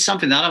to see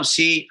something that I don't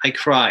see, I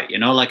cry.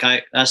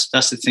 That's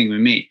the thing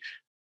with me.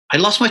 I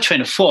lost my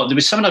train of thought. There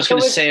was something I was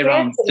going to say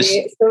around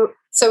this.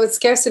 So it's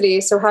scarcity.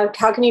 So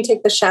how can you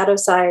take the shadow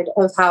side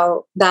of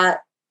how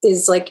that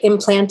is like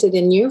implanted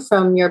in you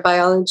from your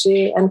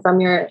biology and from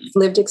your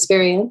lived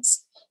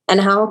experience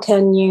And how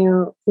can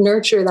you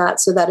nurture that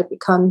so that it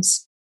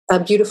becomes a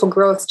beautiful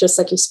growth, just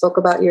like you spoke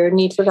about your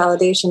need for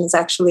validation is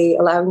actually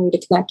allowing you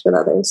to connect with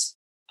others?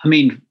 I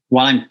mean,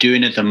 what I'm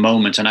doing at the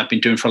moment, and I've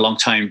been doing for a long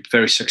time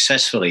very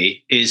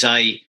successfully, is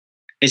and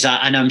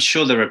I'm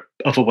sure there are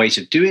other ways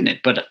of doing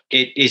it, but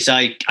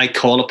I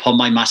call upon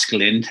my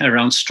masculine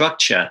around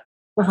structure.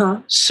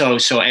 Uh-huh.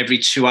 So every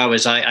 2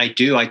 hours I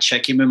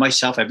check in with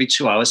myself. Every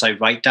 2 hours I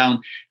write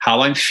down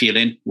how I'm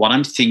feeling, what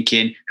I'm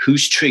thinking,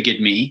 who's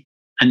triggered me,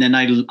 and then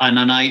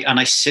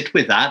I sit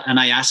with that and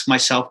I ask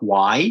myself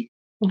why.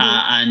 Mm-hmm.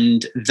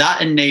 And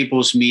that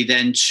enables me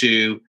then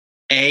to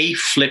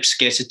flip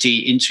scarcity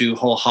into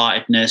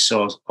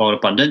wholeheartedness or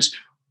abundance,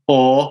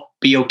 or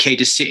be okay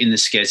to sit in the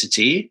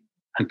scarcity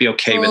and be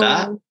okay with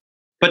that.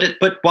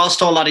 But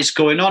whilst all that is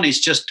going on, is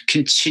just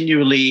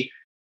continually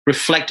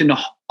reflecting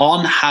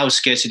on how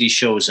scarcity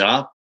shows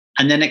up,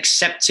 and then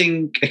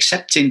accepting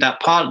that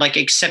part, like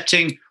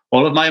accepting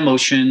all of my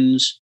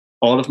emotions,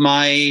 all of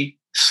my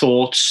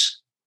thoughts.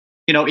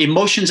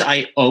 Emotions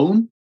I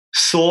own,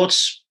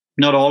 thoughts,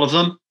 not all of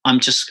them.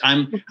 I'm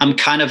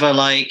kind of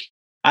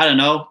I don't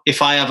know,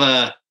 if I have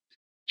a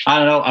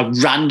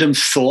random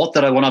thought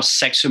that I want to have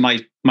sex with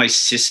my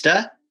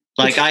sister,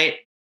 like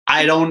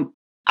I don't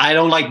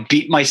like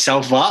beat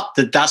myself up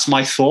that's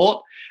my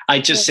thought. I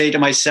just say to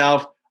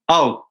myself,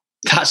 oh,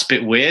 that's a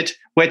bit weird.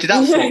 Where did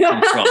that thought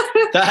come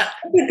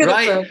from?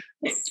 Right?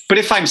 But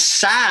if I'm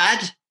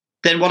sad,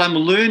 then what I'm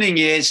learning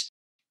is,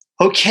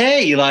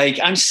 okay, like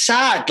I'm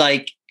sad,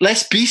 like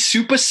let's be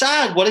super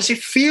sad. What does it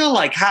feel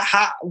like?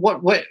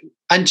 What?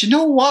 And you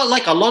know what?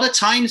 Like a lot of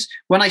times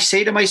when I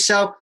say to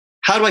myself,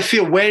 how do I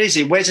feel? Where is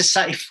it? Where's the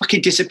sad? It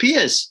fucking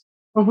disappears.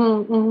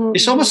 Mm-hmm, mm-hmm,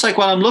 it's almost like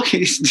when I'm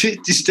looking,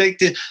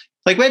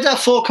 like where did that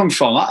thought come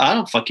from? I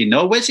don't fucking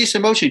know. Where's this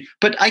emotion?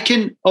 But I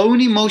can own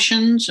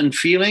emotions and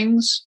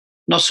feelings,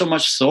 not so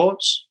much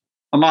thoughts.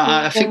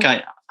 I think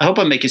I hope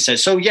I'm making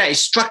sense. So yeah, it's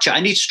structure. I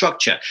need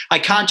structure. I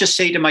can't just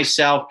say to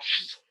myself,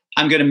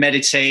 I'm going to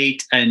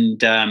meditate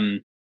and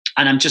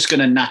I'm just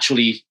going to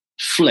naturally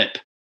flip.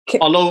 Okay.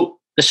 Although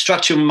the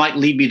structure might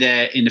lead me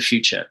there in the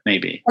future,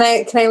 maybe.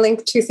 Can I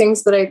link two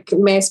things that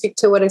I speak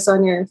to what I saw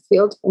in your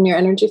field, in your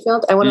energy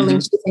field? I want to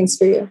link two things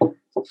for you.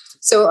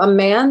 So a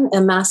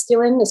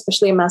masculine,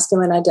 especially a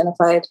masculine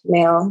identified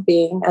male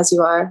being, as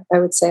you are, I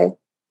would say.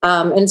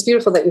 And it's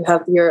beautiful that you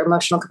have your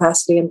emotional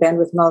capacity and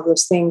bandwidth and all of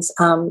those things.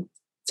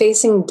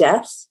 Facing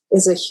death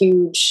is a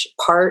huge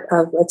part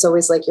of, it's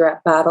always like you're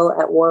at battle,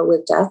 at war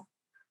with death.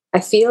 I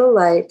feel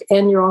like,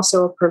 and you're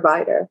also a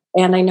provider.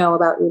 And I know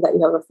about you that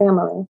you have a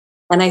family.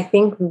 And I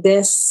think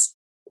this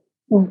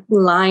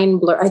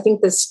I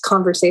think this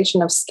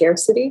conversation of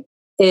scarcity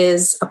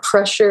is a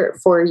pressure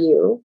for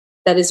you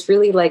that is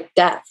really like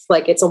death.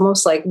 Like it's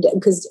almost like,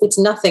 because it's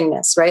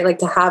nothingness, right? Like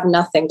to have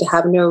nothing, to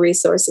have no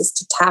resources,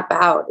 to tap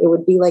out. It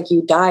would be like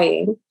you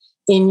dying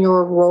in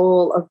your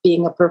role of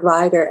being a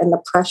provider and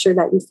the pressure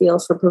that you feel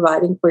for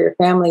providing for your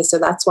family. So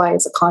that's why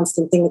it's a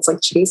constant thing. It's like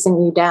chasing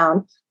you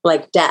down,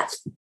 like death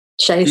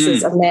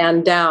chases a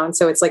man down.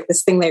 So it's like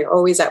this thing that you're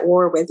always at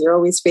war with. You're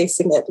always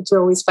facing it. You're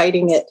always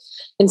fighting it.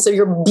 And so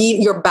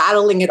you're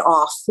battling it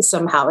off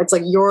somehow. It's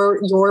like your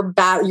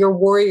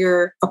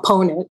warrior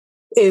opponent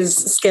is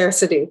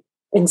scarcity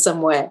in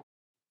some way.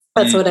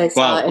 That's what I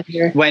saw in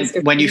your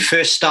when you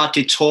first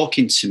started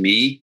talking to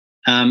me,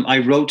 I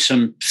wrote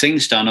some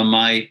things down on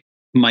my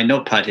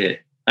notepad here.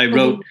 I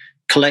wrote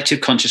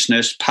collective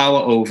consciousness, power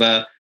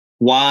over,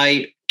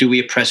 why do we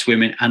oppress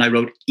women? And I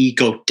wrote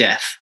ego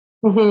death.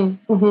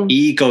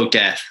 Ego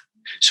death.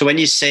 So when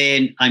you're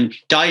saying I'm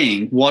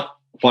dying, what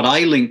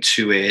I link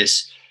to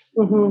is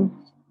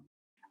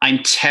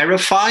I'm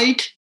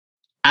terrified,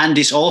 and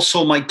it's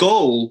also my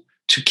goal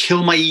to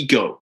kill my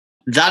ego.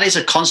 That is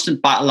a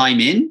constant battle I'm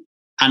in,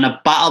 and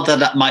a battle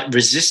that my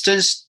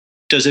resistance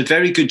does a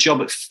very good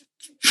job at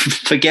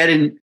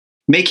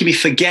making me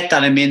forget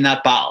that I'm in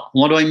that battle.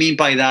 What do I mean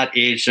by that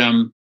is,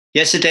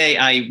 yesterday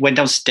I went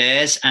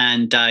downstairs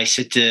and I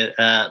said to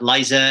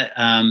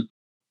Liza,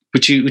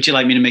 would you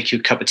like me to make you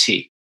a cup of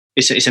tea?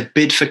 It's a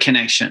bid for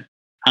connection.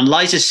 And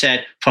Liza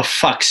said, for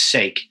fuck's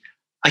sake,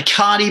 I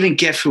can't even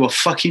get through a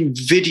fucking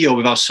video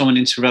without someone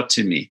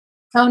interrupting me.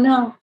 Oh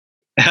no.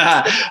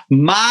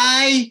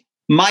 My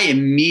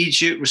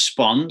immediate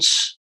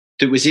response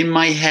that was in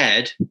my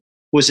head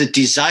was a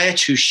desire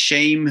to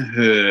shame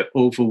her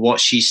over what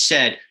she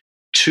said,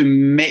 to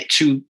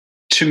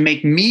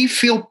make me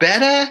feel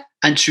better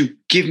and to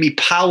give me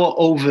power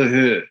over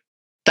her.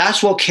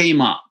 That's what came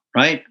up,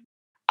 right?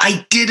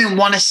 I didn't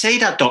want to say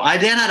that though. I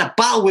then had a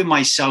battle with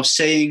myself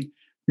saying,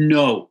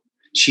 no,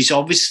 she's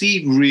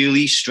obviously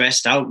really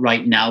stressed out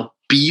right now.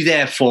 Be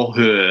there for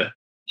her.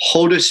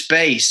 Hold her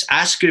space.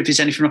 Ask her if there's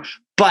anything wrong.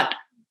 But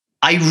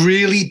I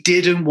really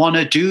didn't want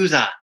to do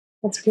that.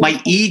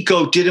 My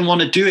ego didn't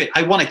want to do it.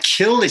 I want to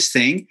kill this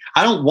thing.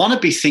 I don't want to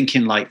be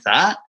thinking like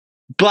that.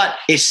 But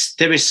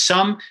there is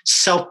some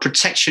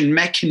self-protection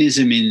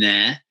mechanism in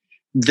there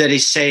that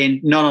is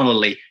saying, no,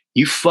 Lee,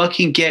 you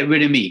fucking get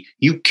rid of me.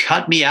 You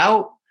cut me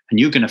out and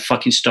you're going to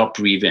fucking stop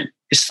breathing.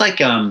 It's like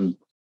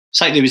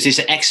It's like there was this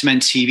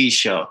X-Men TV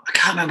show. I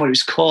can't remember what it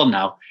was called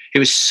now. It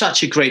was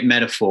such a great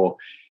metaphor.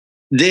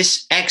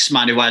 This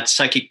X-Man who had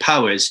psychic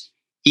powers,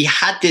 he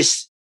had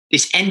this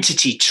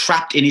entity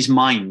trapped in his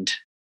mind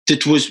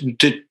that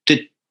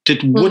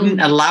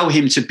wouldn't allow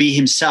him to be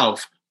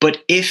himself.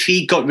 But if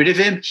he got rid of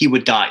him, he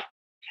would die.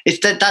 It's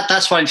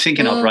that's what I'm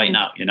thinking of right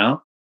now, you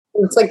know?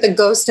 It's like the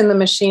ghost in the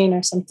machine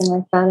or something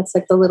like that. It's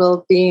like the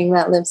little being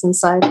that lives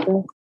inside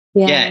the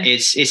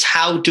it's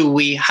how do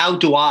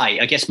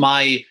I guess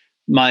my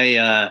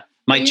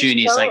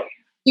journey is like,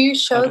 do you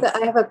show that?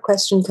 I have a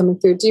question coming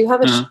through. Do you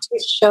have do you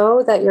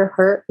show that you're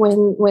hurt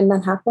when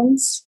that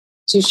happens?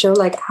 Do you show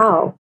like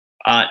how?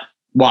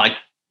 Well,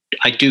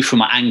 I do for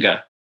my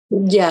anger.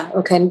 Yeah.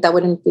 Okay. That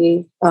wouldn't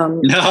be.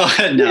 No.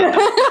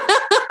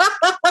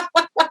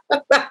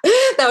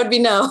 That would be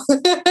no.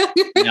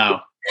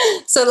 No.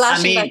 So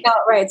lashing back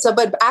out, right? So,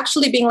 but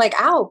actually being like,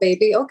 "Ow,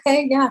 baby,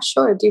 okay, yeah,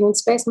 sure. Do you need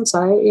space? I'm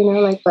sorry, you know,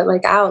 like, but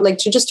like, ow, like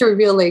just to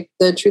reveal like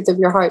the truth of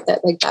your heart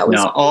that like that was."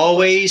 No,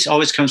 always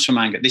comes from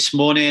anger. This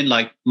morning,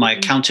 like my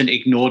accountant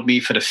ignored me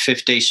for the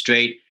 5th day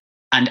straight,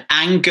 and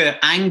anger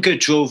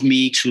drove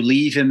me to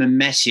leave him a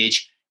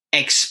message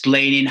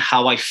explaining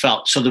how I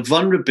felt. So the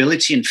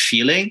vulnerability and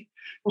feeling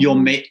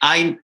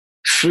I'm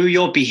through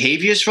your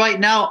behaviors right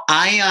now,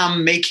 I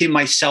am making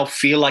myself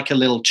feel like a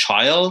little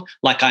child,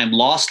 like I'm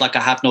lost, like I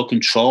have no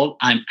control.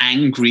 I'm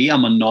angry,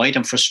 I'm annoyed,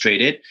 I'm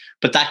frustrated,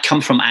 but that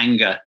comes from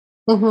anger.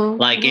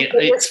 Like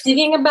you're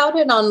speaking about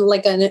it on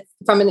like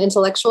from an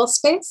intellectual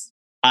space.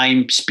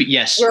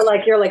 Yes. You're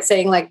like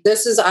saying like,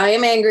 this is, I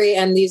am angry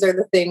and these are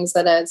the things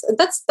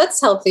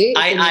that's healthy.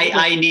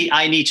 I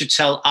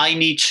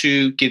need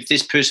to give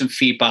this person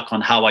feedback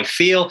on how I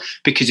feel,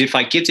 because if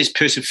I give this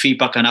person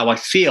feedback on how I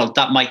feel,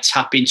 that might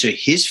tap into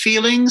his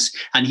feelings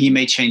and he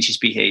may change his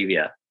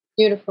behavior.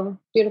 Beautiful.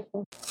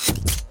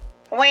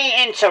 We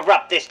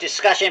interrupt this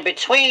discussion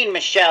between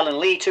Michelle and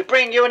Lee to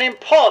bring you an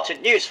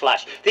important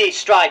newsflash. The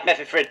Stride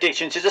Method for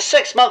Addictions is a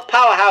 6-month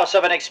powerhouse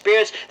of an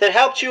experience that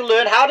helps you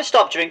learn how to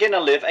stop drinking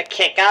and live a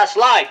kick-ass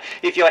life.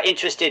 If you're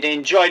interested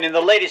in joining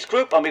the latest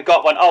group, and we've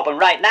got one open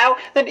right now,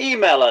 then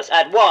email us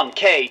at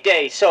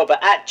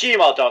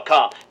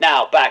 1kdaysober@gmail.com.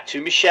 Now back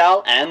to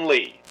Michelle and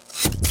Lee.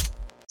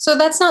 So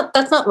that's not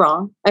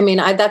wrong. I mean,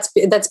 that's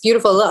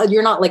beautiful.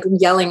 You're not like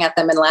yelling at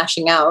them and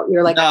lashing out.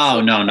 You're like,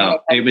 no.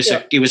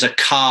 It was a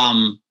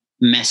calm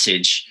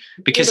message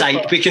because I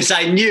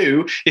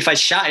knew if I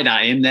shouted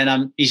at him,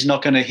 then he's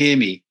not going to hear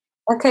me.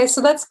 Okay,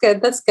 so that's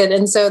good.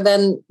 And so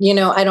then, you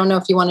know, I don't know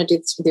if you want to do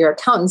this with your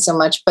accountant so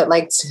much, but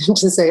like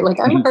to say like,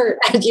 I'm hurt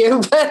at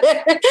you,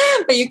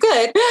 but you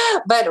could.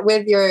 But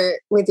with your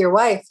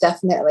wife,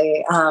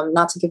 definitely,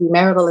 not to give you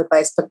marital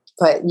advice,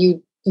 but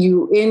you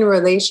in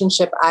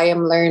relationship, I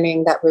am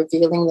learning that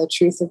revealing the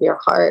truth of your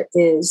heart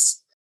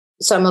is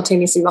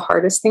simultaneously the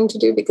hardest thing to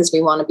do, because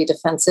we want to be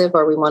defensive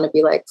or we want to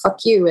be like,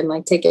 fuck you, and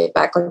like take it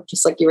back, like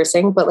just like you were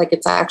saying. But like,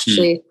 it's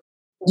actually,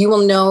 you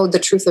will know the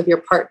truth of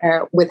your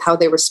partner with how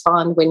they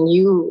respond when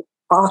you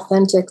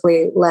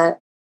authentically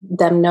let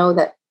them know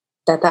that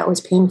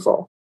was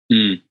painful.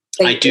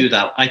 I do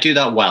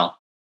that well.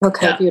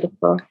 Okay. Yeah.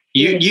 Beautiful.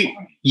 You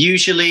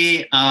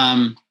usually,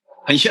 I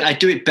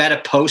do it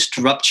better post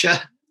rupture.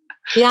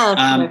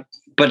 Yeah.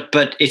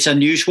 But it's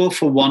unusual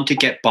for one to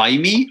get by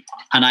me,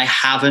 and I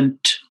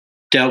haven't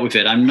dealt with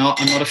it. I'm not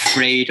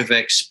afraid of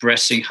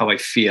expressing how I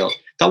feel.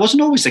 That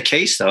wasn't always the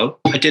case, though.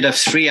 I did a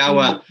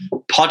 3-hour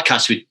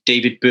podcast with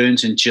David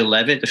Burns and Jill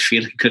Levitt, the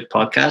Feeling Good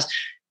podcast.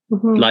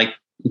 Like,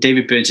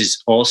 David Burns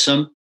is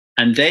awesome,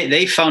 and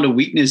they found a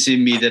weakness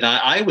in me that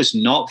I was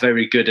not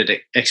very good at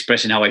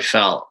expressing how I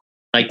felt.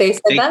 Like they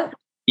said that.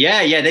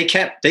 Yeah. They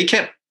kept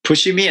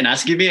pushing me and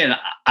asking me, and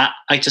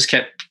I just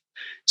kept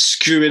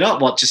screwing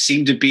up what just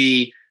seemed to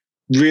be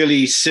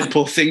really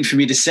simple thing for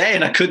me to say,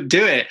 and I couldn't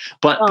do it.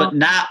 But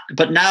now,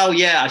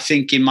 yeah, I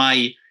think in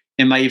my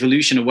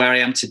evolution of where I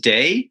am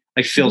today,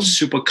 I feel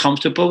super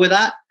comfortable with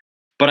that.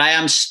 But I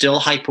am still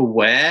hyper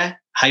aware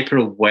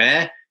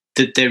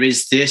that there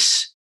is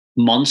this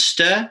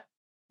monster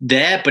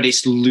there, but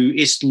it's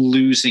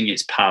losing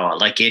its power.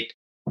 Like it.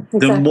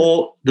 Exactly.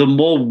 The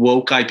more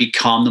woke I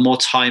become, the more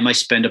time I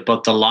spend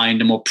above the line,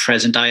 the more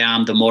present I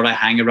am, the more I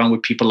hang around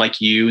with people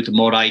like you, the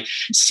more I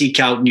seek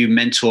out new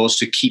mentors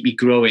to keep me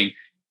growing.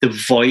 The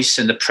voice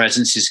and the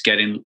presence is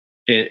getting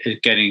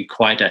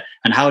quieter.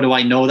 And how do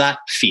I know that?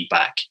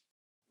 Feedback.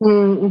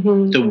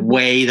 The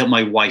way that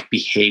my wife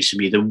behaves with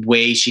me, the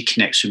way she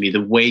connects with me,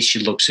 the way she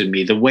looks at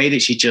me, the way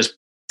that she just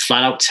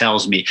flat out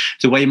tells me,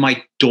 the way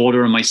my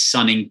daughter and my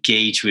son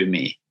engage with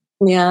me.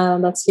 Yeah,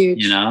 that's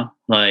huge. You know,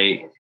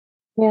 like...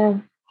 Yeah,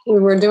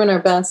 we're doing our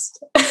best.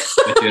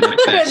 We're doing our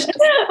best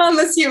on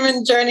this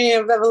human journey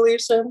of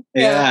evolution.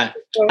 Yeah.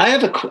 I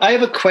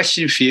have a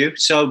question for you.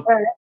 So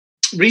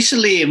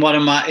recently, one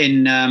of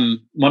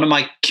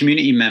my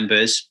community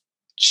members,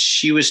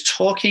 she was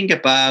talking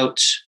about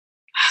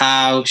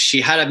how she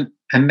had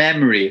a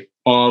memory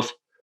of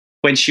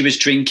when she was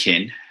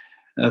drinking,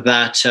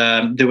 that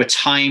there were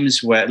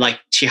times where, like,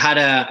 she had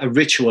a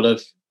ritual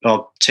of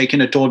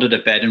taking her daughter to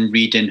bed and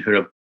reading her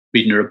a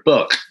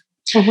book.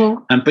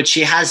 But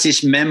she has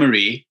this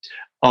memory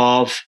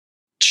of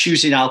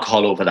choosing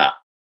alcohol over that.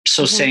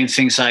 So saying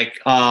things like,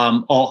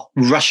 or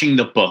rushing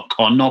the book,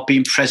 or not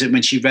being present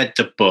when she read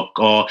the book,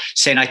 or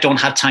saying, I don't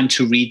have time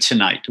to read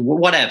tonight,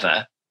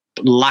 whatever,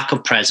 lack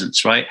of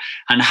presence, right?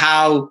 And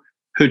how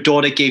her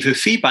daughter gave her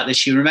feedback that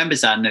she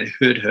remembers that and it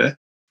hurt her.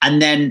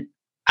 And then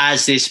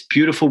as this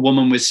beautiful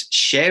woman was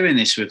sharing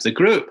this with the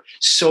group,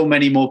 so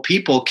many more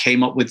people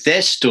came up with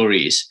their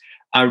stories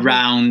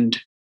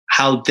around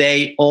how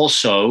they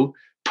also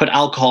put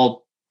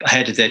alcohol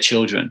ahead of their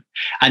children.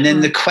 And then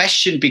the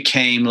question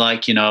became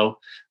like, you know,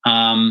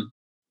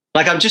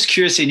 like, I'm just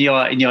curious in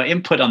your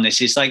input on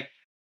this. Is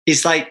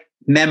like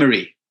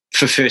memory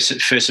for first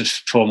and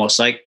foremost.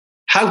 Like,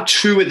 how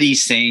true are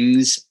these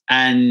things,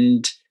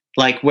 and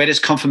like, where does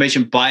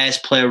confirmation bias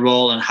play a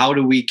role, and how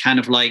do we kind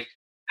of like,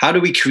 how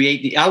do we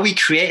create? Are we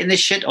creating this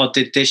shit, or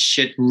did this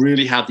shit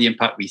really have the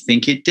impact we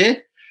think it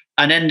did?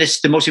 And then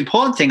the most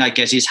important thing, I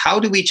guess, is how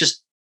do we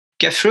just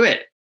get through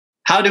it?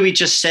 How do we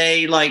just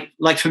say, like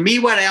for me,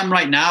 where I am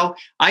right now,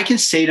 I can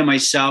say to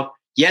myself,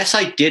 yes,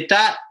 I did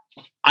that.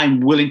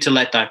 I'm willing to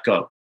let that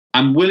go.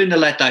 I'm willing to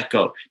let that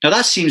go. Now,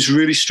 that seems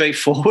really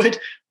straightforward.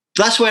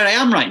 That's where I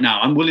am right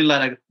now. I'm willing to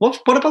let it go.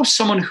 What about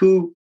someone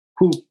who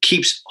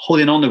keeps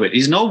holding on to it?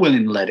 He's not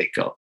willing to let it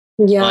go.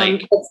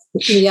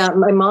 Yeah,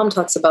 my mom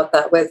talks about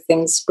that with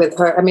things with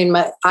her. I mean,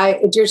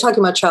 you're talking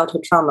about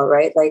childhood trauma,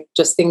 right? Like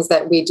just things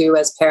that we do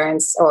as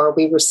parents or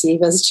we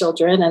receive as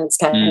children, and it's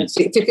kind of,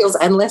 it feels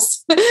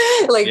endless.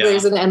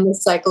 There's an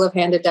endless cycle of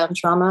handed down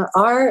trauma.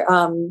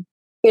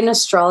 In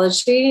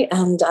astrology,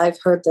 and I've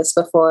heard this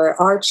before,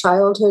 our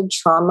childhood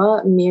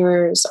trauma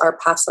mirrors our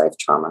past life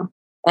trauma.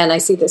 And I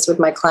see this with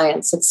my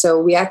clients. And so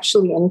we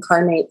actually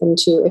incarnate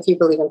into, if you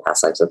believe in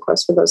past lives, of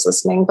course, for those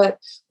listening, but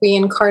we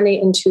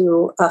incarnate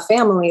into a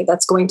family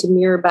that's going to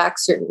mirror back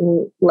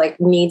certain like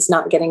needs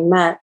not getting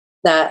met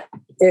that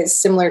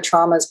is similar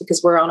traumas,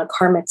 because we're on a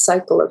karmic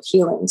cycle of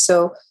healing.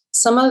 So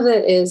some of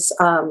it is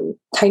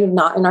kind of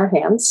not in our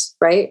hands,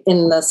 right?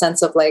 In the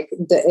sense of like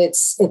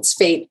it's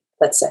fate,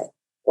 let's say.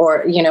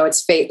 Or, you know,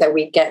 it's fate that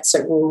we get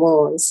certain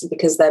wounds,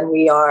 because then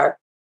we are,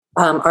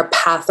 our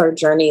path, our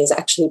journey is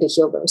actually to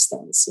heal those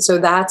things. So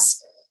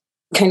that's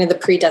kind of the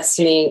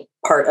predestiny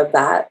part of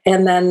that.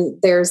 And then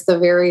there's the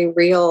very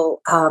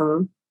real,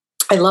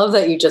 I love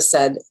that you just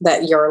said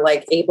that you're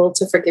like able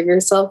to forgive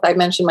yourself. I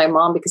mentioned my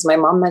mom because my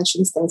mom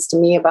mentions things to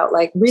me about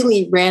like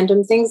really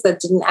random things that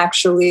didn't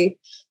actually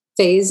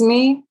faze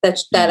me,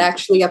 that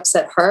actually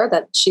upset her,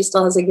 that she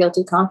still has a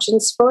guilty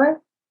conscience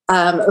for.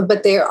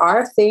 But there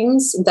are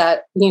things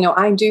that, you know,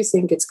 I do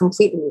think it's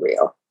completely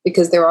real,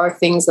 because there are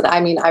things that, I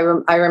mean, I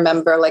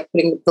remember like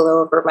putting the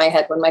pillow over my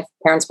head when my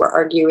parents were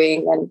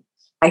arguing, and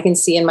I can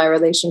see in my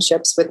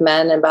relationships with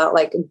men about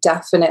like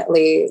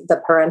definitely the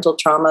parental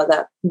trauma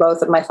that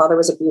my father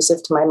was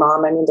abusive to my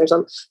mom. I mean, there's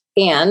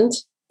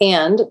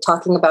and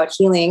talking about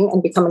healing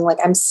and becoming like,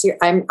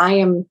 I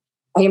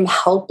am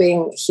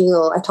helping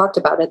heal. I talked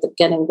about it at the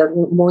beginning, the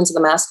wounds of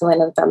the masculine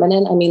and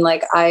feminine. I mean,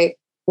 like I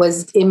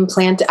was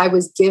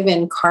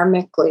given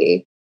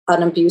karmically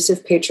an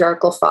abusive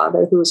patriarchal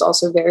father who was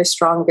also very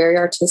strong, very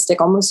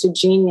artistic, almost a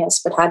genius,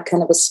 but had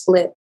kind of a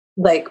split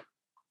like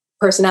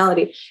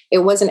personality. It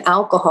wasn't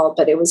alcohol,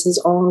 but it was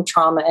his own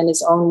trauma and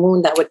his own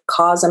wound that would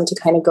cause him to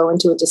kind of go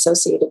into a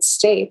dissociated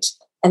state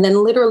and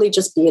then literally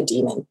just be a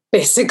demon,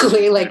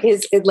 basically, like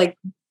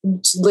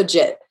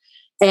legit.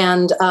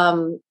 And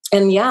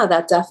yeah,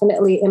 that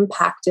definitely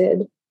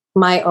impacted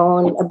my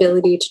own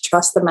ability to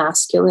trust the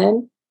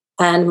masculine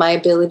and my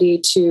ability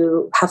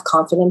to have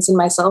confidence in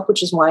myself,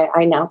 which is why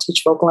I now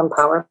teach vocal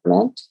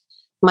empowerment.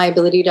 My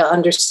ability to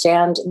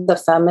understand the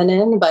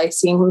feminine by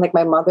seeing like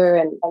my mother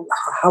and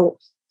how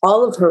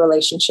all of her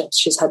relationships,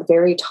 she's had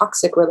very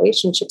toxic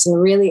relationships,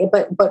 and really,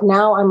 but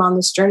now I'm on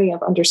this journey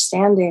of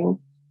understanding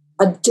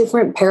a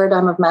different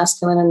paradigm of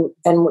masculine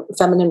and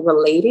feminine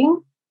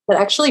relating that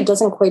actually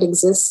doesn't quite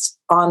exist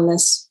on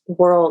this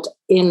world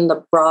in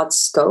the broad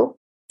scope.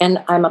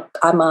 And I'm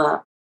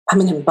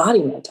an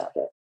embodiment of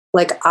it.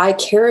 Like I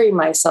carry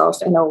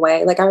myself in a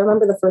way, like I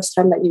remember the first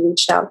time that you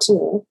reached out to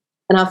me,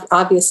 and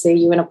obviously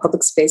you in a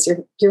public space,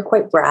 you're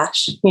quite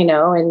brash, you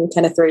know, and you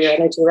kind of throw your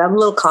energy around, a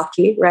little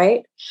cocky,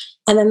 right?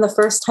 And then the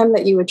first time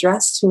that you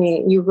addressed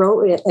me, you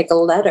wrote it like a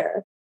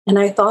letter. And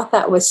I thought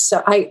that was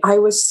so, I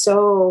was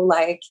so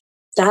like,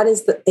 that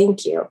is the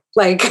thank you.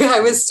 Like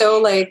I was so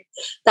like,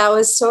 that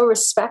was so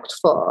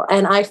respectful.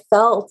 And I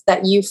felt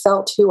that you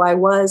felt who I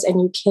was and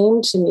you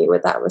came to me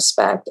with that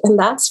respect. And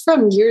that's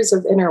from years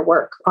of inner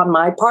work on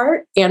my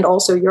part and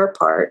also your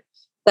part,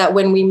 that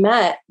when we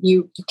met,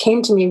 you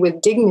came to me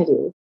with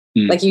dignity.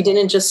 Like you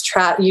didn't just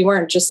you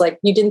weren't just like,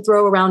 you didn't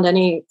throw around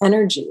any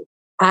energy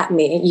at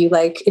me. You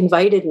like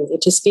invited me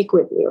to speak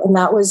with you. And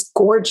that was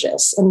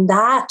gorgeous. And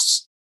that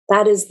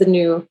is the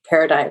new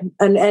paradigm.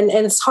 And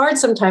it's hard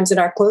sometimes in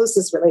our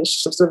closest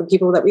relationships with the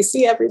people that we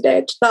see every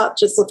day to not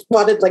just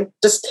want to like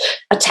just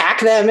attack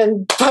them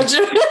and punch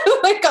them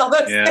like all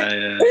those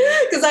things.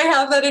 Because I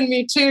have that in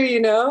me too, you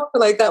know,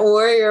 like that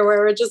warrior where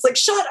we're just like,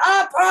 shut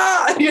up,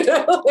 you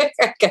know, like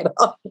I get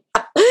off.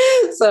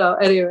 So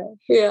anyway,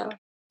 yeah.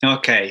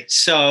 Okay,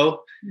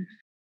 so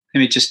let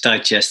me just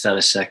digest that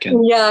a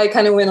second. Yeah, I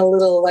kind of went a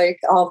little like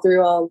all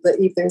through all the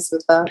ethers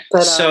with that.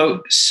 But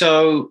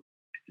so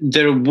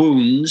there are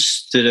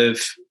wounds that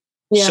have.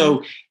 Yeah.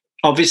 So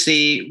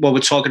obviously, what we're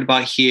talking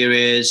about here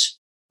is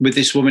with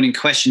this woman in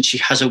question, she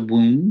has a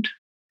wound.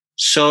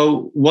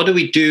 So what do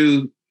we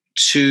do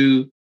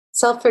to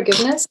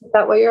self-forgiveness? Is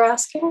that what you're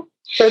asking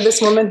for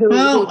this woman who?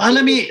 Well,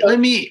 let me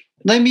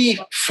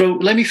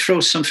throw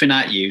something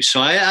at you.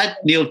 So I had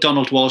Neil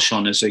Donald Walsh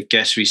on as a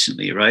guest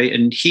recently, right?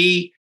 And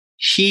he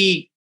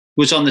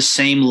was on the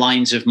same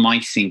lines of my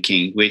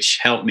thinking, which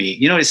helped me.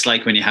 You know, it's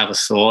like when you have a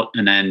thought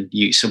and then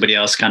somebody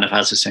else kind of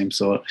has the same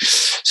thought.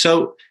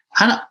 So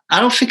I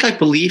don't think I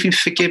believe in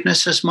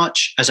forgiveness as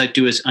much as I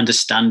do as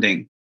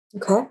understanding.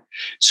 Okay.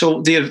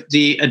 So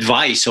the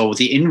advice or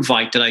the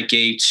invite that I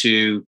gave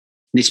to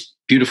this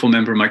beautiful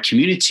member of my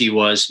community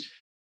was,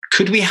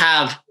 could we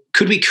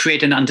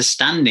create an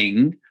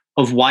understanding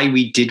of why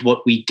we did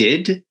what we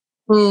did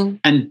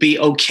and be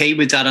okay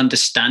with that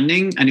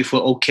understanding? And if we're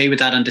okay with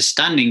that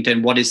understanding,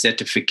 then what is there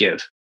to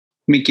forgive?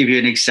 Let me give you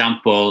an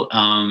example.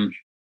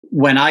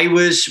 When I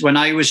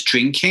was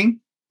drinking,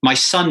 my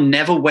son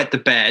never wet the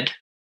bed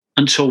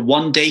until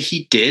one day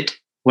he did,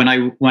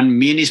 when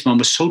me and his mum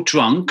were so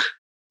drunk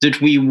that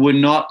we were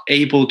not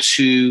able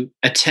to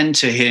attend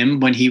to him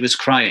when he was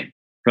crying,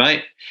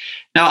 right?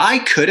 Now, I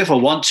could, if I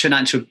want, turn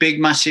that into a big,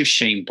 massive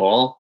shame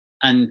ball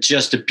and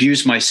just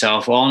abuse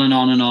myself on and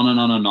on and on and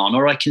on and on.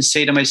 Or I can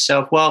say to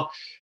myself, well,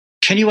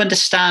 can you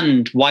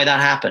understand why that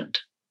happened?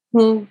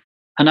 And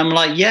I'm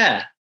like,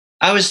 yeah,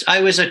 I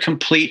was a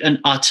complete and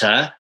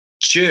utter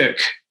jerk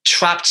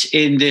trapped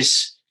in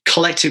this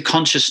collective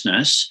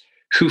consciousness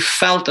who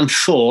felt and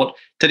thought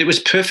that it was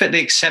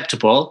perfectly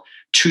acceptable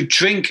to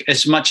drink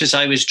as much as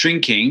I was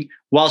drinking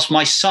whilst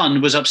my son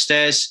was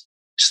upstairs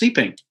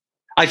sleeping.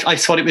 I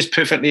thought it was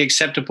perfectly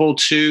acceptable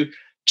to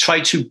try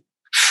to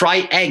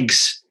fry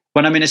eggs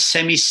when I'm in a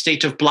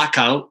semi-state of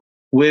blackout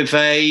with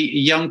a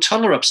young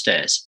toddler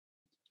upstairs.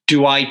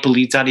 Do I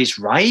believe that is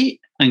right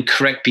and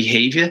correct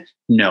behavior?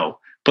 No.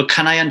 But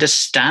can I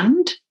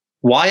understand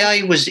why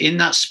I was in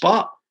that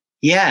spot?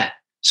 Yeah.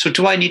 So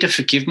do I need to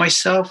forgive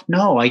myself?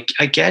 No, I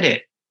get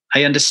it.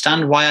 I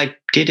understand why I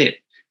did it.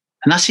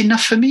 And that's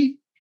enough for me.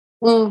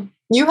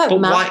 You have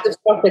massive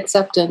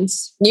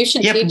self-acceptance. You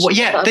should teach.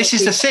 Yeah, this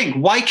is the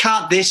thing. Why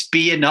can't this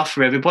be enough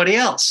for everybody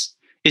else?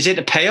 Is it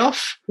a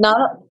payoff?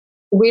 No,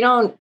 we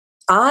don't.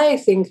 I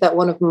think that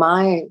one of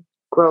my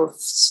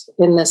growths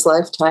in this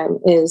lifetime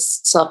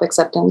is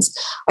self-acceptance.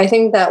 I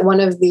think that one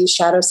of the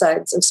shadow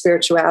sides of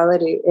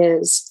spirituality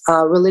is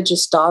a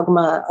religious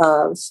dogma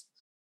of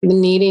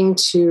needing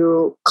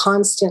to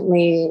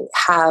constantly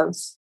have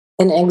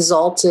an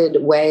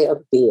exalted way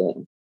of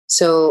being.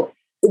 So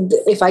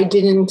if I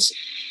didn't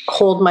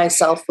hold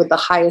myself with the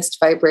highest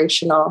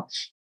vibrational,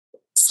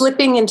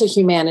 slipping into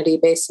humanity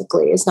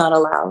basically is not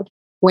allowed.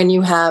 When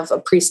you have a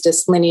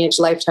priestess lineage,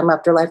 lifetime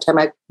after lifetime,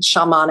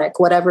 shamanic,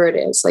 whatever it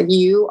is, like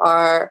you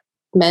are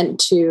meant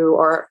to,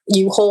 or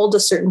you hold a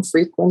certain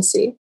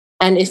frequency.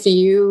 And if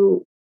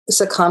you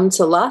succumb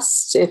to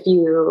lust, if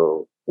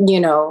you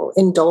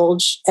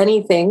indulge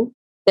anything,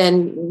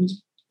 then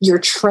you're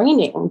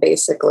training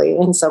basically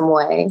in some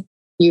way.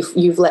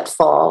 You've let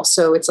fall.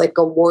 So it's like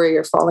a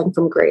warrior falling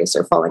from grace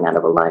or falling out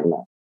of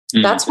alignment.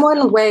 That's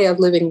one way of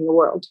living in the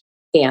world.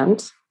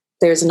 And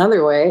there's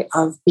another way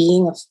of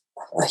being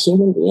a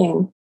human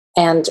being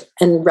and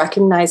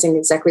recognizing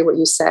exactly what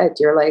you said.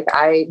 You're like,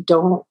 I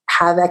don't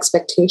have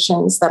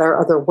expectations that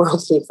are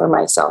otherworldly for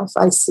myself.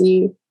 I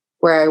see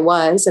where I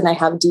was and I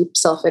have deep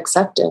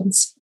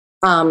self-acceptance.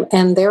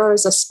 And there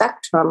is a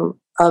spectrum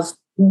of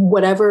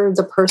whatever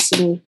the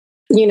person,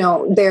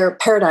 their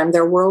paradigm,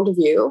 their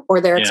worldview,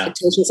 or their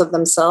expectations of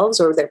themselves,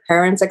 or their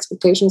parents'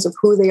 expectations of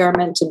who they are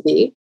meant to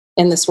be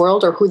in this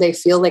world, or who they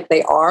feel like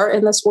they are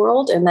in this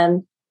world, and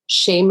then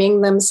shaming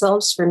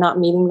themselves for not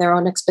meeting their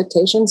own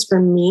expectations. For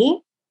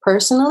me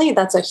personally,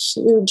 that's a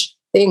huge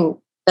thing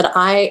that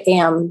I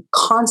am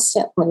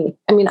constantly.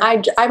 I mean,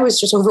 I was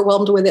just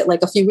overwhelmed with it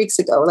like a few weeks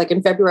ago. Like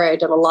in February, I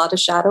did a lot of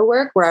shadow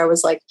work where I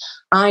was like,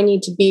 I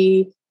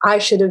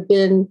should have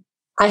been,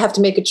 I have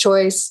to make a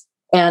choice.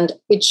 And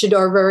it should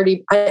have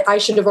already, I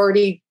should have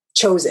already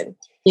chosen,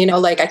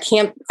 like I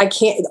can't,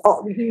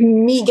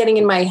 me getting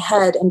in my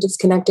head and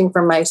disconnecting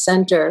from my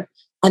center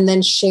and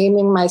then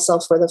shaming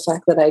myself for the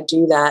fact that I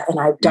do that. And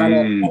I've done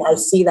it. And I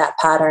see that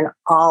pattern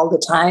all the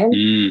time.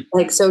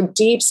 Like, so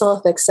deep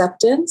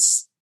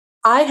self-acceptance.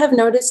 I have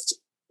noticed,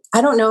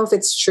 I don't know if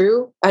it's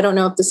true. I don't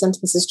know if the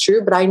sentence is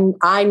true, but I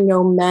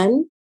know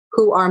men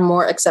who are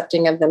more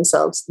accepting of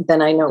themselves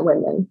than I know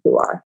women who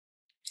are.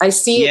 I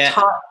see it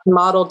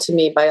modeled to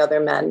me by other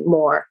men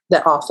more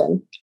that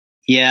often.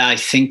 Yeah, I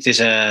think there's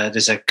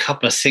a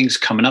couple of things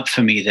coming up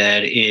for me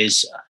there.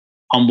 Is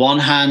on one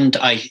hand,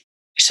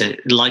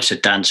 life's a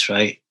dance,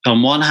 right?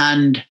 On one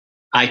hand,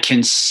 I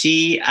can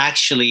see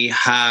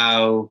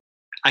how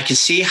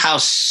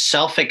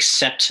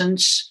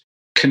self-acceptance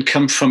can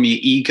come from your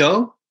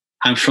ego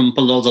and from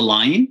below the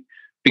line,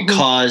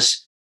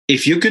 because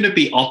if you're going to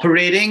be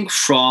operating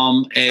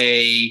from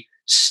a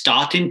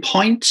starting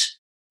point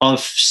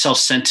of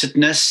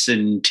self-centeredness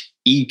and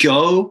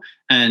ego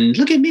and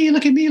look at me,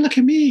 look at me, look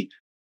at me,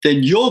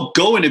 then you're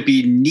going to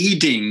be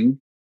needing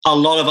a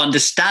lot of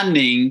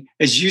understanding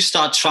as you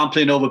start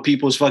trampling over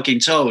people's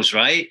fucking toes,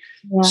 right?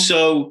 Yeah.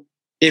 So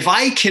if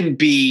I can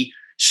be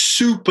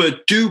super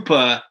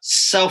duper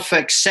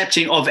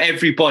self-accepting of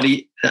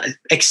everybody,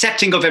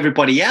 accepting of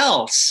everybody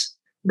else,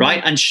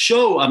 right? And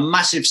show a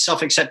massive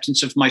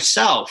self-acceptance of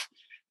myself,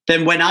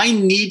 then when I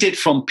need it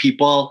from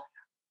people,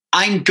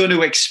 I'm going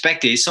to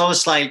expect it. So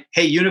it's like,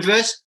 hey,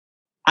 universe,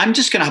 I'm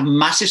just going to have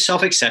massive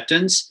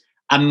self-acceptance,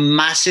 a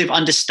massive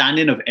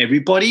understanding of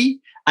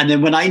everybody. And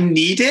then when I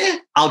need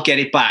it, I'll get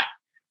it back.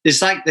 There's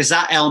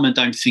that element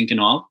I'm thinking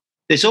of.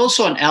 There's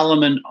also an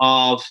element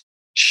of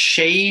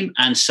shame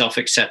and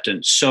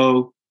self-acceptance.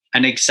 So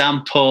an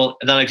example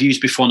that I've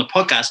used before on the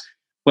podcast,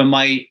 when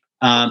my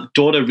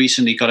daughter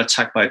recently got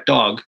attacked by a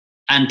dog,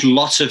 and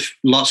lots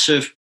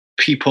of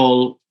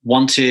people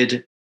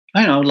wanted,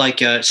 I don't know,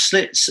 like a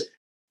slits.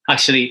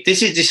 Actually,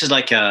 this is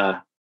like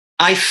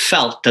I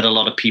felt that a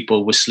lot of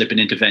people were slipping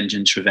into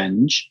vengeance,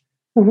 revenge.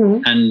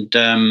 Mm-hmm.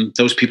 And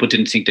those people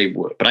didn't think they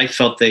were, but I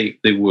felt they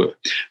were.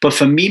 But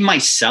for me,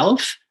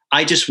 myself,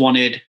 I just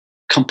wanted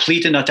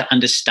complete and utter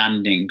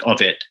understanding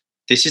of it.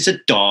 This is a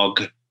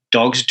dog.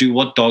 Dogs do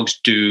what dogs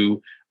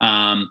do.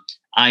 I'm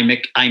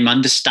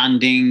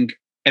understanding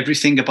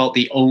everything about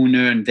the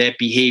owner and their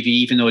behavior,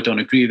 even though I don't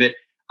agree with it.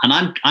 And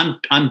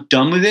I'm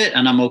done with it,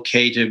 and I'm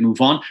okay to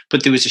move on.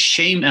 But there was a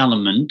shame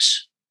element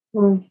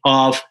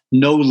of,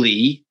 no,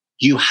 Lee,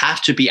 you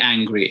have to be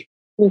angry.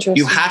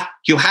 You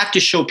have to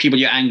show people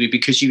you're angry,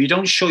 because if you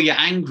don't show you're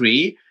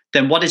angry,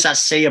 then what does that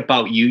say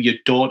about you? Your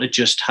daughter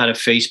just had her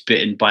face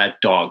bitten by a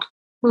dog.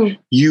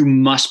 You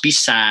must be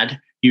sad.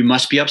 You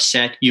must be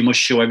upset. You must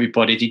show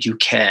everybody that you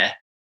care.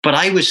 But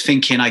I was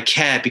thinking I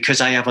care because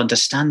I have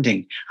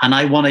understanding, and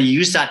I want to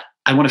use that.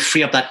 I want to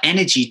free up that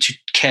energy to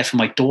care for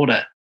my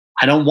daughter.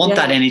 I don't want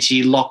that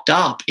energy locked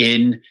up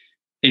in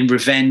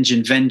revenge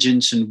and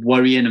vengeance and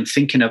worrying and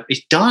thinking of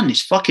it's done.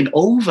 It's fucking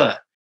over.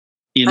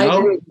 You know? I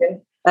agree with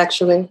you.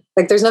 Actually,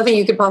 like, there's nothing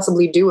you could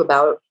possibly do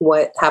about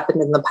what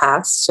happened in the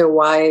past. So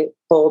why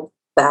hold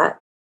that?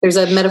 There's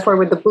a metaphor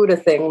with the Buddha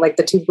thing. Like,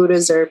 the two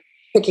Buddhas are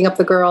picking up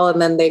the girl and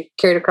then they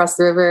carried across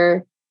the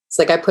river. It's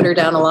like, I put her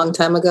down a long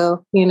time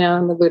ago, you know,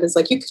 and the Buddha's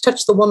like, you could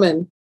touch the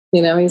woman,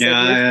 you know, he's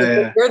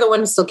like, you're the one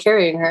who's still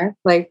carrying her.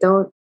 Like,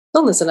 don't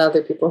listen to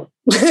other people.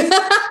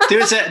 There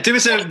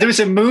was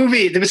a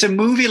movie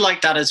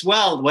like that as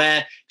well,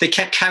 where they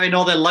kept carrying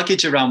all their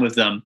luggage around with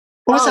them.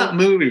 What was that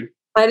movie?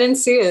 I didn't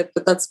see it,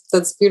 but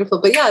that's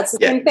beautiful. But yeah, it's the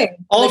same thing.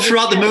 All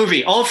throughout the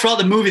movie,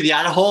 they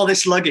had all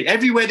this luggage.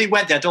 Everywhere they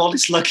went, they had all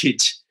this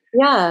luggage.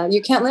 Yeah,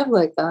 you can't live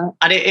like that.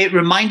 And it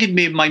reminded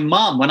me of my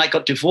mom when I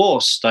got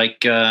divorced, like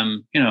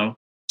 10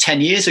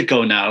 years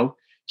ago now.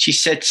 She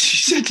said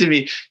to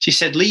me,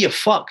 Lee, you're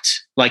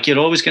fucked. Like, you're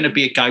always going to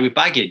be a guy with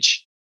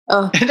baggage.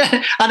 Oh.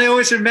 And I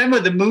always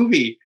remember the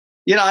movie.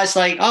 You know, I was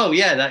like, oh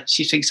yeah, that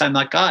she thinks I'm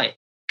that guy.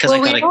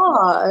 Well, we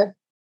are.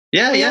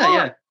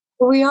 Yeah.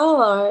 We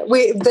all are.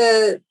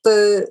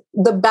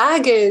 The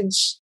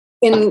baggage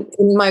in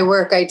my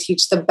work, I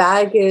teach the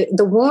baggage.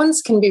 The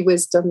wounds can be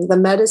wisdom. The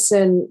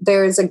medicine,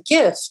 there is a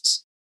gift.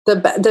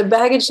 The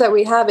baggage that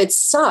we have, it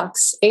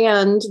sucks,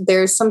 and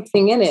there's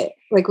something in it.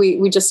 Like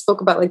we just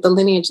spoke about, like the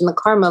lineage and the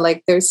karma.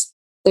 Like there's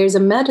a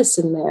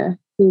medicine there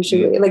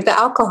usually. Like the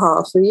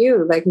alcohol for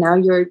you. Like now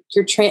you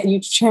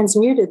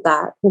transmuted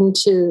that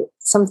into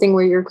something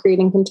where you're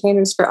creating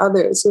containers for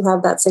others who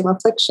have that same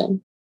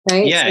affliction.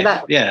 Right?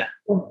 Yeah.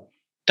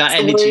 That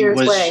energy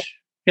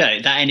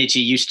that energy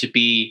used to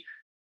be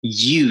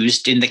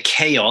used in the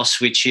chaos,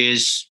 which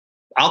is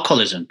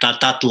alcoholism,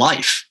 that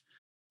life,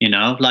 you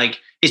know, like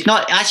it's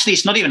not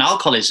even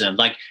alcoholism.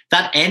 Like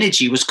that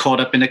energy was caught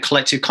up in a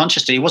collective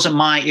consciousness. It wasn't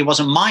mine.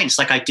 It's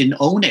like I didn't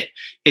own it.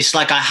 It's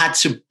like I had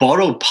to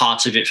borrow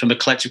parts of it from a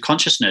collective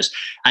consciousness.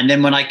 And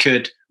then when I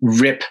could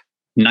rip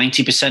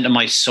 90% of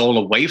my soul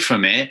away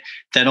from it,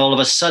 then all of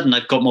a sudden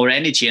I've got more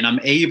energy and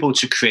I'm able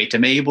to create,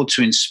 I'm able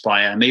to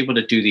inspire, I'm able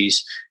to do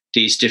these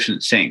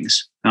different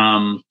things.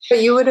 But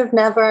you would have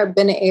never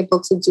been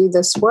able to do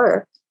this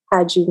work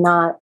had you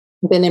not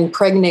been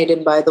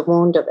impregnated by the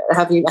wound of it.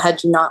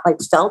 Had you not like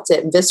felt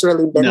it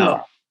viscerally been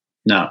there?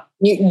 No.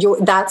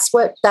 That's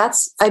like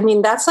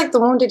the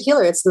wounded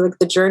healer. It's like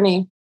the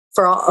journey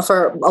for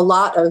a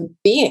lot of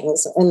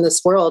beings in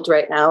this world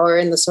right now, or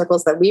in the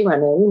circles that we run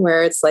in,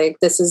 where it's like,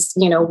 this is,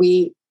 you know,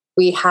 we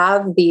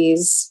have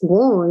these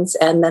wounds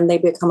and then they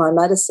become our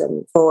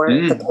medicine for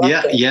the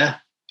collective.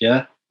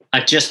 Yeah.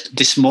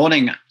 This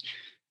morning,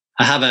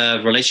 I have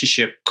a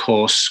relationship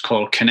course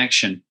called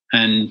Connection.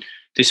 And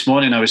this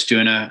morning I was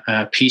doing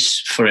a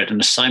piece for it, an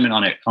assignment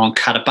on it, on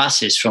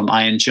Catabasis from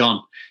Iron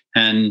John.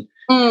 And,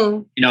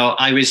 you know,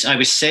 I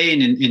was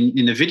saying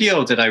in the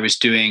video that I was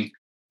doing,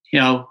 you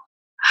know,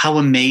 how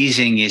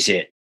amazing is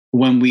it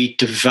when we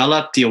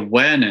develop the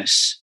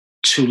awareness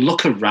to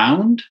look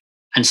around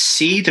and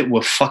see that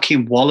we're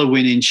fucking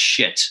wallowing in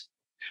shit.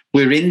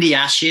 We're in the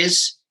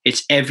ashes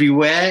It's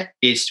everywhere.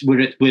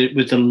 We're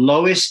the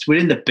lowest. We're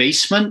in the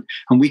basement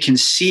and we can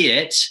see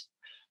it,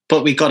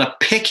 but we got a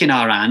pick in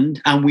our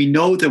hand and we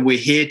know that we're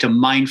here to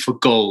mine for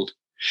gold.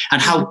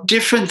 And how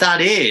different that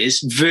is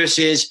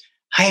versus,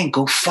 I ain't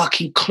got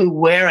fucking clue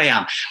where I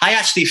am. I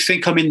actually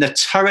think I'm in the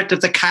turret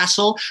of the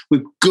castle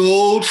with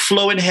gold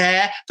flowing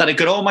hair that I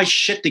got all my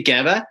shit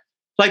together.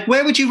 Like,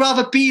 where would you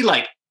rather be?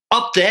 Like,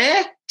 up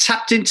there,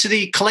 tapped into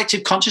the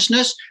collective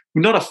consciousness,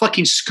 not a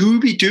fucking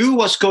Scooby-Doo,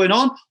 what's going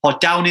on? Or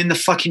down in the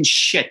fucking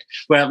shit,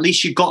 where at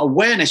least you've got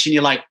awareness and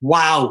you're like,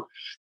 wow,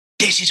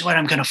 this is where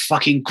I'm going to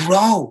fucking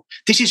grow.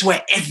 This is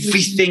where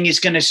everything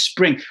is going to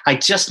spring. I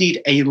just need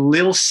a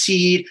little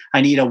seed. I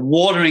need a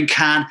watering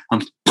can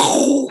and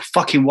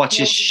fucking watch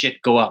this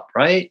shit go up,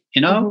 right?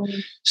 You know?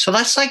 So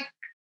that's like,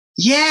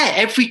 yeah,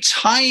 every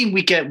time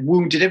we get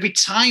wounded, every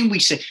time we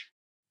say,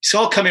 it's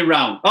all coming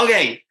round.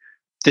 Okay.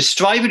 The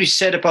Striver who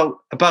said about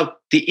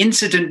the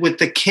incident with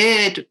the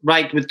kid,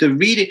 right, with the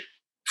reading,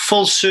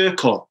 full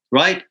circle,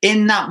 right?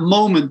 In that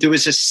moment, there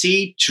was a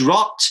seed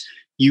dropped,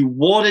 you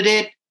watered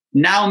it.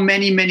 Now,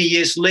 many, many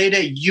years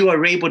later, you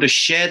are able to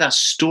share that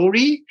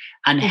story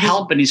and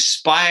help and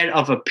inspire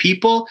other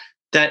people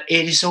that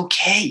it is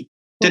okay.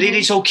 That it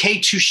is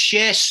okay to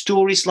share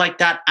stories like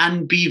that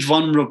and be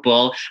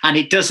vulnerable. And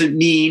it doesn't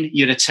mean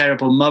you're a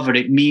terrible mother.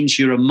 It means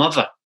you're a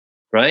mother,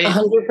 right?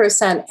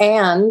 100%.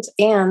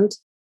 And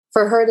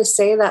for her to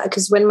say that,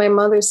 because when my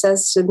mother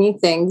says to me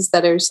things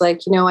that are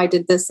like, you know, I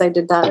did this, I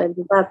did that, I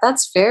did that,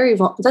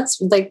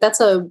 that's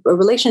a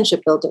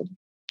relationship building.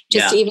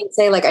 Just to even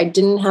say, like, I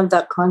didn't have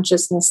that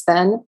consciousness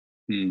then,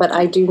 but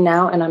I do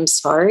now, and I'm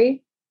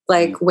sorry.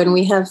 Like, when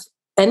we have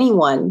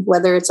anyone,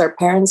 whether it's our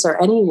parents or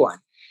anyone,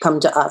 come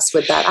to us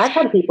with that. I've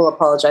had people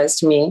apologize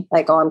to me,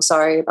 like, oh, I'm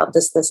sorry about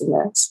this, this, and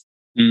this.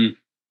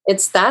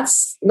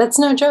 That's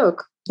no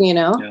joke, you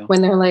know,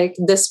 when they're like,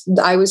 this,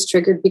 I was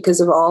triggered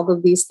because of all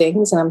of these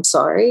things, and I'm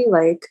sorry.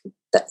 Like,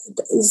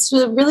 it's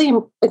really,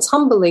 it's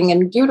humbling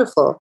and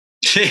beautiful.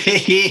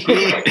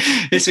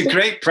 It's a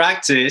great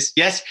practice.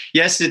 Yes,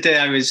 yesterday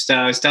I was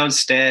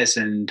downstairs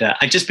and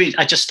I just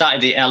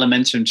started the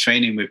Elementum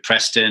training with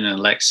Preston and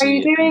Lexi. Are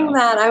you doing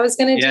that? I was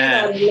going to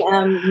do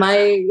that.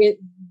 My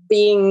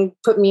being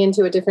put me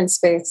into a different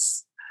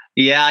space.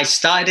 Yeah, I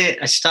started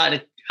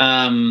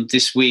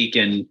this week,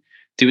 and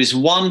there was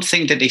one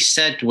thing that they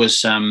said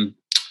was,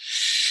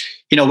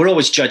 you know, we're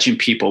always judging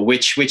people,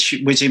 which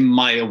was in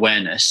my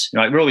awareness,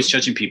 right? We're always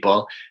judging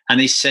people. And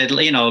they said,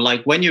 you know,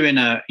 like when you're in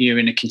a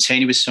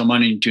container with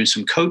someone and you're doing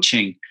some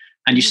coaching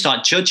and you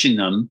start judging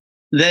them,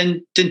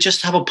 then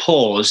just have a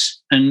pause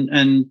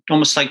and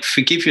almost like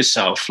forgive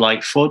yourself,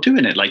 like for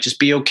doing it. Like, just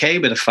be okay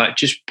with the fact,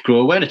 just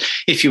grow awareness.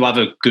 If you have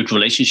a good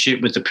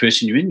relationship with the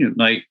person you're in,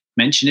 like,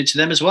 mention it to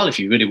them as well if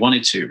you really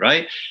wanted to,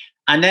 right?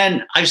 And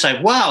then I was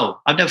like,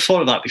 wow, I've never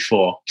thought of that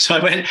before. So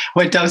I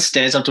went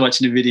downstairs after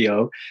watching the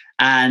video,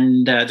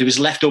 and there was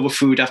leftover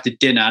food after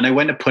dinner, and I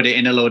went to put it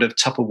in a load of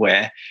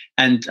Tupperware.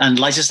 And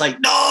Liza's like,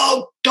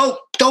 no, don't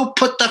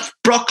put the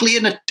broccoli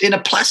in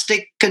a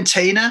plastic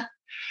container.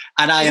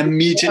 And I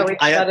immediately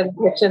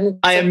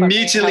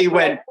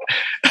went.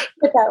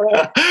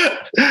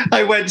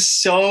 I went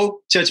so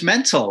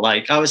judgmental.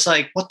 Like, I was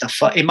like, what the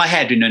fuck? In my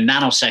head, in a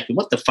nanosecond,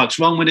 what the fuck's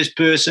wrong with this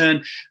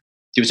person?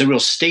 There was a real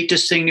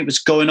status thing that was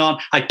going on.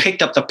 I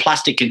picked up the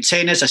plastic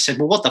containers. I said,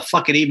 well, what the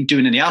fuck are they even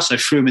doing in the house? I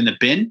threw them in the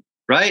bin,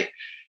 right?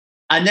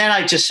 And then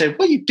I just said,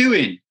 what are you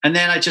doing? And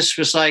then I just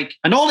was like,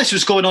 and all this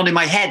was going on in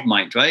my head,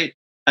 mind, right?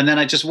 And then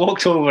I just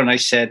walked over and I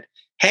said,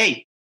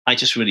 hey, I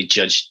just really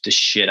judged the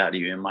shit out of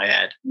you in my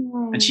head.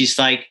 And she's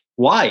like,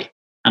 why?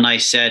 And I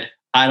said,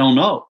 I don't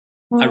know,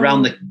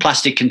 around the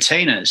plastic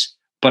containers,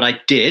 but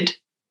I did,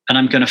 and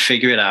I'm going to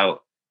figure it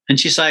out. And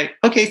she's like,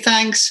 okay,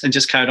 thanks. And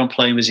just carried on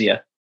playing with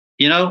Zia.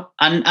 You know,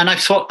 and I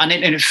thought, and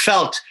it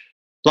felt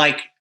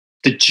like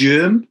the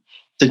germ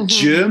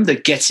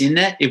that gets in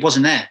there, it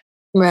wasn't there.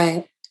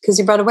 Right. Because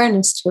you brought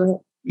awareness to it.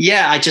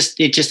 Yeah. I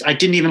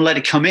didn't even let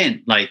it come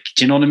in. Like,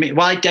 do you know what I mean?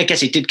 Well, I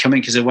guess it did come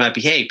in because of the way I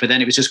behaved, but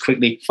then it was just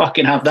quickly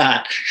fucking have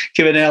that,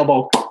 give it an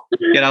elbow,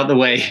 get out of the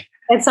way.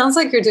 It sounds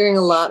like you're doing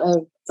a lot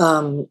of,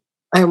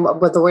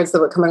 what the words that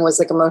were coming was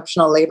like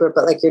emotional labor,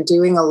 but like you're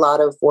doing a lot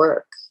of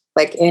work.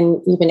 Like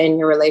even in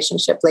your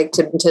relationship, like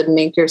to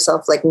make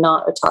yourself like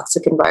not a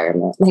toxic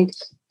environment. Like,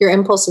 your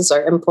impulses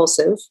are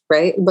impulsive,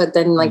 right? But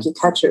then like you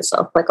catch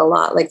yourself like a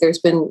lot. Like, there's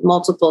been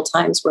multiple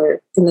times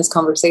where in this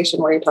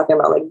conversation where you're talking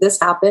about like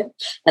this happened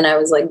and I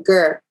was like,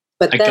 grr.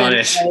 But then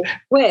I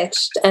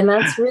switched, and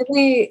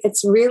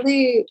it's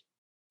really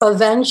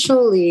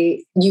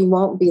eventually you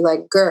won't be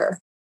like grr,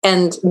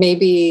 and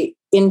maybe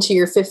into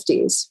your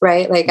 50s,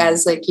 right? Like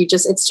as like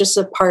it's just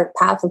a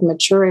path of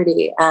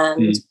maturity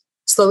and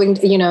slowing,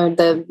 you know,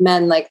 the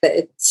men like that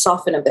it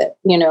soften a bit,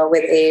 you know,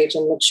 with age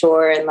and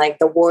mature, and like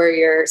the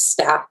warrior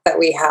staff that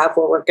we have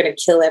where we're going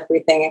to kill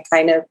everything and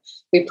kind of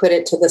we put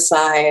it to the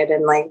side,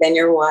 and like then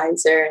you're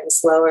wiser and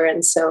slower.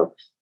 And so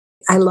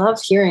I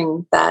love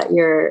hearing that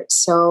you're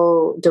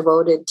so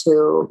devoted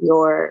to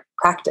your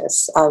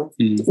practice of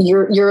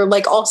you're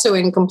like also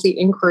in complete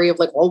inquiry of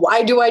like, well,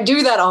 why do I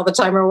do that all the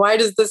time? Or why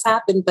does this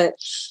happen? But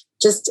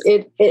just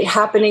it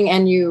happening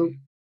and you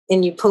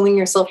pulling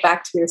yourself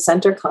back to your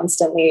center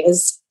constantly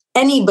is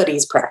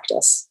anybody's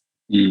practice.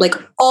 Like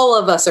all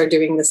of us are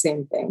doing the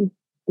same thing.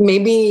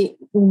 Maybe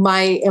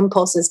my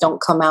impulses don't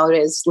come out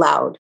as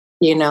loud,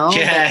 you know?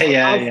 Yeah.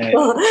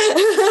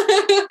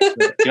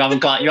 You haven't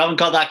got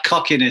that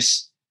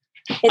cockiness.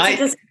 It's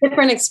just a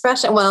different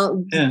expression.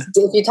 Well,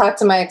 if you talk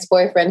to my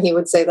ex-boyfriend, he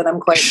would say that I'm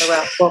quite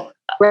the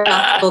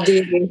wrathful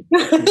deity.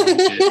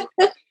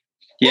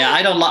 Yeah,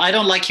 I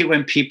don't like it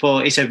when people.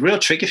 It's a real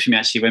trigger for me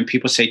actually when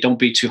people say, "Don't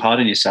be too hard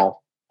on yourself."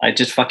 It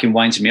just fucking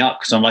winds me up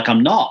because I'm like,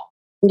 I'm not.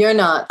 You're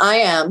not. I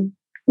am.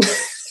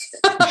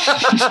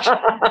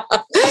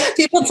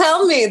 People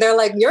tell me, they're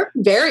like, "You're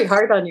very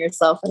hard on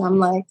yourself," and I'm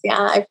like, "Yeah,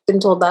 I've been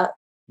told that."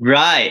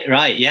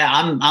 Right. Yeah,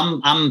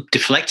 I'm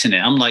deflecting it.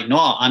 I'm like, no,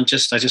 I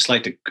just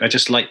like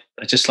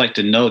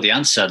to know the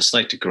answer. I just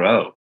like to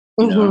grow.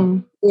 You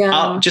know? Yeah.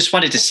 I just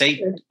wanted to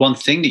say one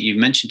thing that you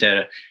mentioned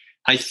there.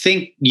 I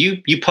think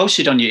you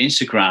posted on your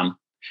Instagram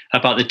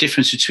about the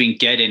difference between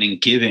getting and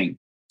giving.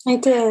 I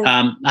did.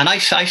 And I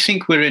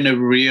think we're in a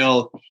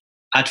real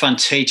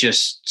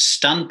advantageous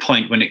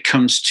standpoint when it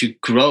comes to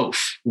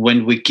growth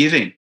when we're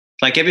giving.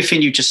 Like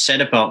everything you just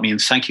said about me,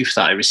 and thank you for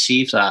that. I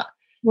received that.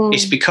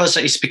 It's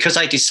because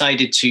I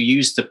decided to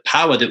use the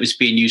power that was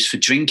being used for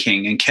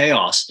drinking and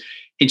chaos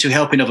into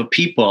helping other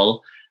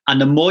people. And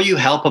the more you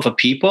help other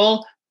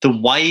people, the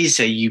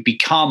wiser you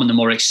become and the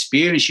more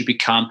experienced you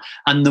become.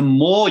 And the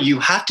more you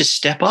have to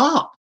step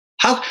up.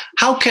 How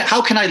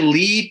can I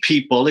lead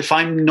people if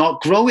I'm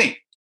not growing?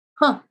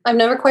 I've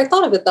never quite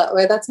thought of it that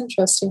way. That's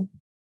interesting.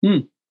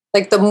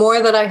 Like the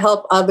more that I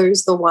help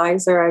others, the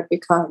wiser I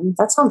become.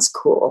 That sounds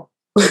cool.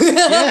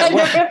 Yeah,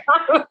 well, I never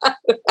thought about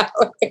it that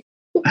way.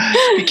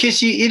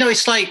 Because you know,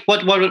 it's like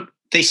what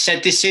they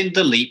said this in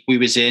the Leap we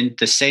was in.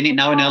 They're saying it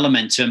now in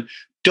Elementum.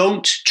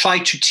 Don't try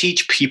to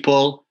teach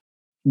people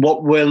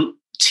what we're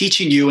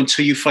teaching you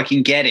until you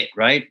fucking get it,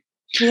 right?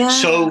 Yeah.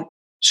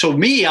 So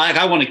me,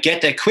 I want to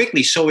get there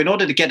quickly. So in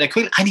order to get there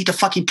quickly, I need to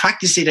fucking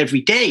practice it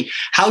every day.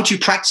 How do you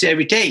practice it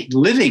every day?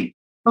 Living.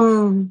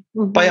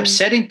 By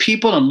upsetting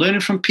people and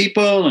learning from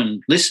people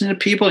and listening to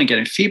people and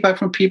getting feedback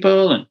from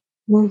people. And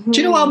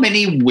do you know how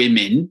many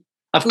women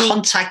have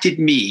contacted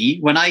me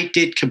when I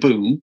did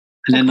Kaboom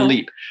and then the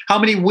Leap? How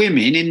many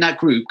women in that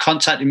group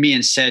contacted me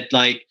and said,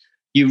 like,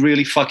 you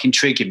really fucking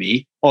trigger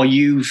me, or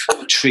you've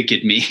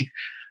triggered me?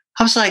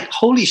 I was like,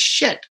 holy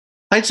shit.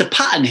 It's a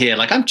pattern here.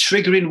 Like, I'm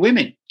triggering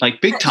women, like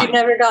big time. You've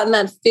never gotten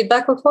that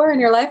feedback before in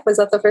your life? Was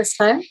that the first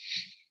time?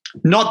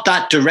 Not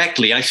that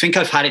directly. I think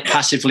I've had it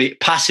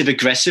passive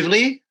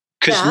aggressively,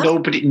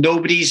 because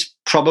nobody's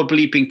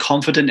probably been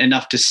confident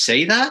enough to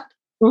say that.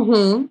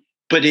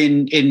 But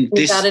in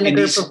this, got in a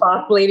group of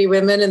boss lady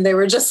women, and they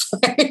were just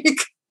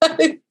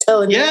like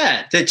telling you.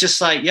 Yeah, they're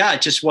just like, I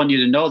just want you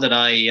to know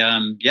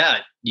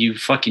that you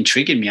fucking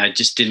triggered me. I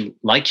just didn't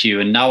like you,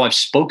 and now I've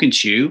spoken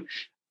to you,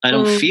 I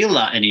don't feel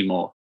that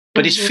anymore.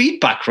 But it's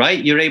feedback,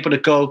 right? You're able to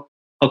go,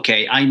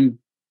 okay, I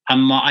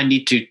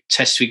need to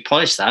test, tweak,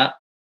 polish that.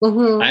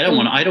 I don't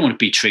want to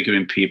be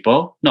triggering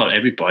people. Not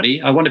everybody.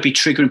 I want to be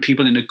triggering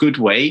people in a good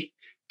way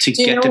to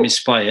get them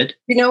inspired.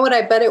 You know what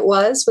I bet it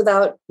was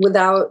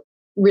without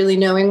really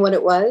knowing what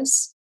it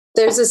was?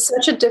 There's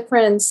such a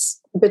difference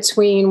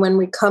between when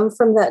we come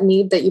from that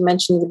need that you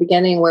mentioned at the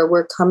beginning, where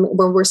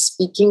we're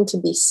speaking to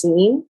be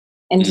seen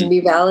and to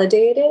be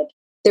validated.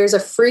 There's a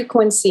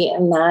frequency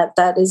in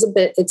that is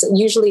it's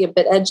usually a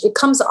bit edgy. It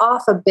comes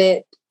off a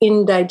bit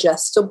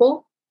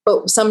indigestible,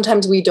 but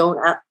sometimes we don't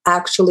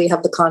actually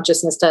have the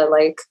consciousness to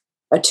like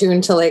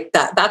attune to like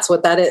that. That's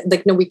what that is.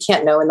 Like, no, we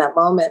can't know in that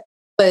moment.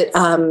 But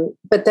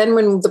then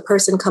when the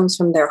person comes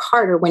from their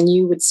heart, or when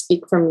you would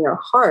speak from your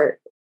heart,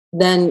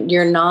 then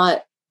you're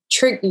not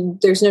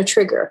there's no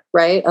trigger,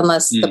 right?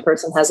 Unless the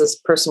person has this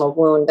personal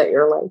wound that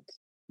you're like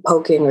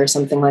poking or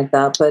something like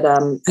that. But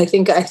I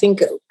think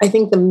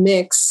the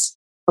mix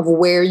of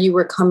where you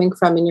were coming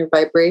from in your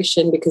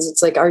vibration, because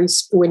it's like,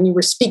 when you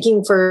were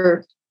speaking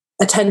for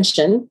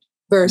attention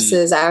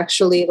versus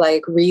actually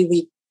like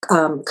really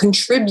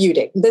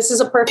contributing. This is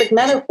a perfect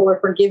metaphor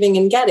for giving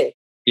and getting.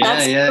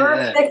 That's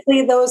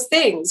perfectly those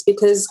things,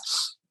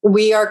 because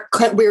we're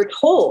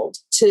told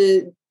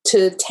to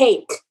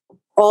take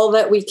all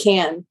that we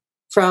can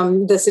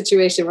from the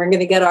situation. We're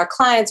going to get our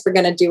clients. We're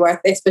going to do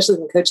especially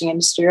in the coaching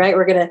industry, right?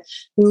 We're going to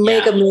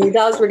make $1 million.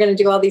 We're going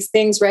to do all these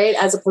things, right?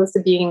 As opposed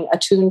to being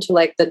attuned to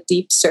like the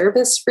deep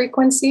service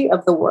frequency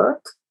of the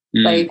work.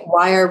 Like,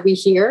 why are we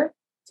here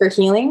for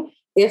healing?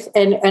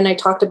 And I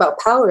talked about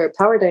power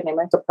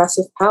dynamic,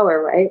 oppressive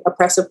power, right?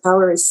 Oppressive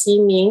power is see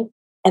me.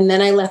 And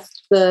then I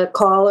left the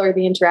call or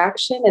the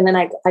interaction. And then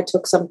I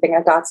took something,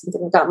 I got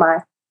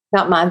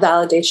my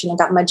validation, I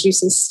got my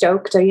juices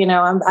stoked. You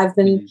know,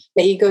 the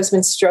ego's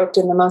been stroked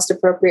in the most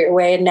appropriate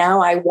way. And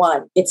now I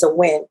won. It's a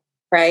win,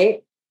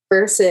 right?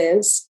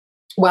 Versus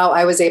wow,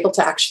 I was able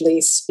to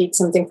actually speak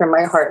something from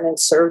my heart, and it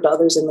served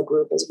others in the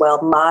group as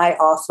well. My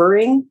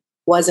offering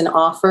was an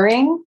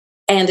offering,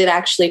 and it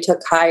actually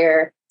took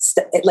higher,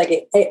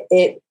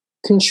 it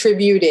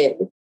contributed.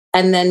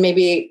 And then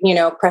maybe,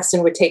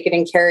 Preston would take it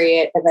and carry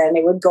it, and then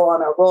it would go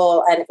on a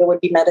roll, and it would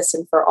be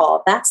medicine for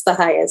all. That's the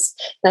highest.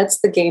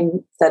 That's the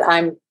game that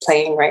I'm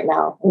playing right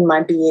now in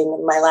my being,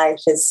 in my life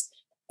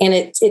and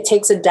it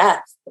takes a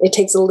death. It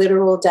takes a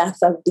literal death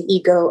of the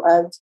ego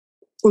of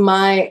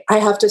I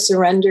have to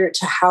surrender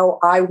to how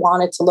I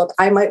want it to look.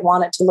 I might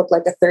want it to look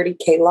like a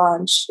 30K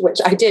launch, which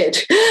I did.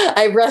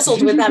 I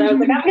wrestled with that. I was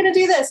like, I'm going to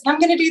do this, and I'm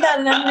going to do that,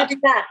 and I'm going to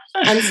do that.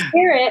 And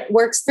spirit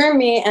works through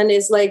me and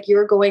is like,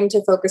 you're going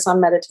to focus on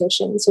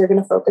meditations. You're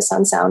going to focus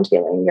on sound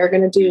healing. You're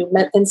going to do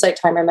insight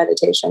timer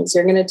meditations.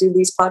 You're going to do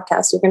these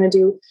podcasts. You're going to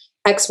do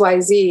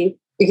XYZ,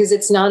 because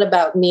it's not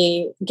about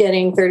me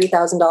getting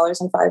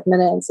 $30,000 in 5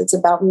 minutes. It's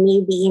about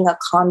me being a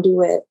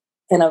conduit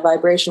in a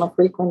vibrational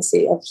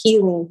frequency of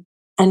healing,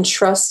 and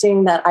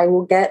trusting that I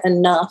will get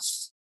enough,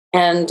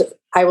 and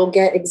I will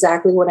get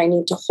exactly what I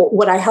need to hold,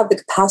 what I have the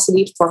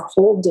capacity for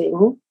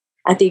holding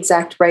at the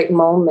exact right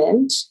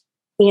moment.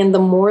 And the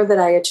more that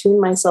I attune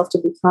myself to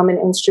become an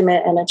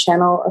instrument and a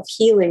channel of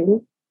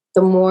healing,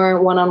 the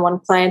more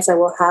one-on-one clients I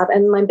will have,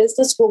 and my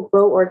business will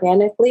grow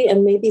organically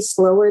and maybe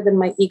slower than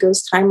my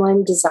ego's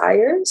timeline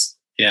desires.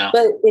 Yeah.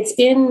 But it's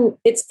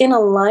in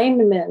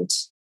alignment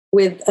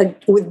with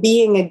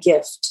being a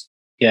gift.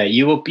 Yeah,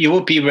 you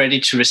will be ready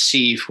to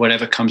receive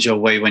whatever comes your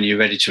way when you're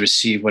ready to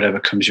receive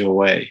whatever comes your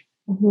way.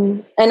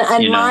 Mm-hmm.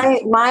 And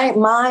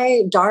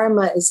my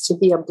dharma is to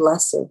be a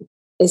blessing,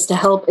 is to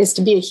help, is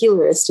to be a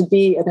healer, is to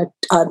be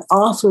an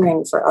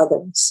offering for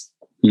others.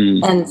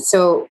 Mm. And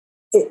so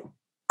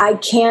I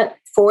can't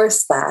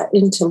force that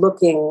into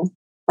looking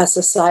a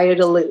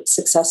societally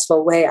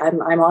successful way. I'm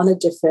on a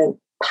different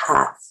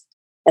path,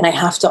 and I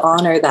have to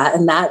honor that.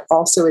 And that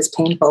also is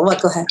painful.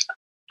 Go ahead.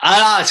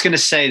 I was going to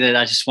say that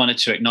I just wanted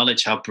to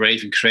acknowledge how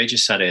brave and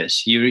courageous that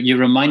is. You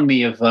remind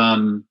me of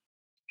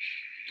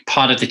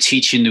part of the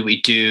teaching that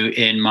we do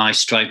in my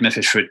Stride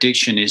Method for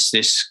Addiction is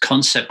this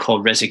concept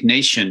called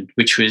resignation,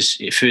 which was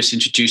first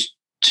introduced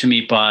to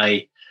me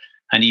by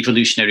an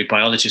evolutionary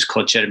biologist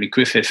called Jeremy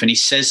Griffith. And he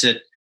says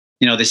that,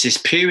 there's this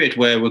period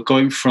where we're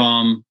going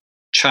from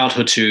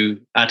childhood to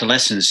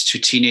adolescence to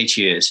teenage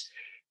years,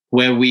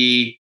 where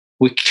we're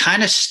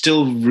kind of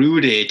still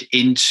rooted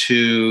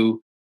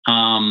into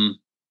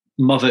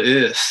Mother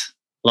Earth,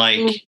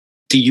 like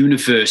the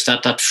universe,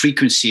 that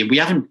frequency. We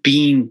haven't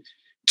been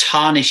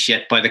tarnished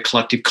yet by the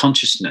collective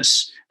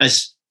consciousness,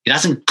 as it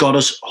hasn't got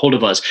us hold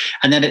of us.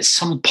 And then at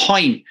some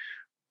point,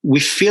 we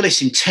feel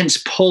this intense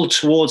pull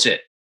towards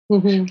it.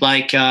 Mm-hmm.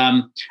 Like,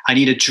 I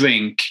need a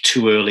drink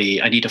too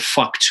early. I need to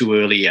fuck too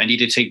early. I need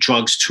to take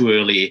drugs too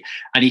early.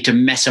 I need to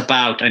mess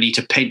about. I need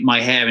to paint my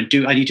hair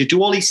I need to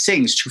do all these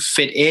things to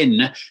fit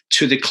in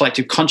to the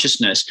collective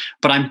consciousness.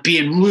 But I'm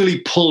being really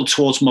pulled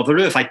towards Mother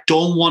Earth. I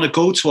don't want to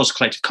go towards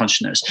collective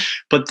consciousness.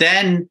 But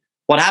then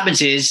what happens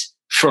is,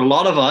 for a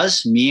lot of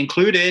us, me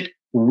included,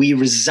 we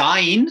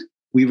resign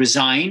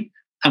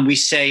and we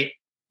say,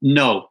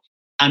 no,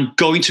 I'm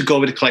going to go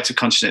with the collective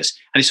consciousness.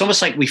 And it's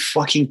almost like we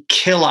fucking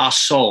kill our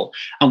soul,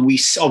 and we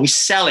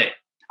sell it,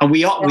 and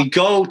we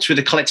go through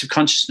the collective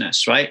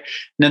consciousness, right? And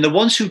then the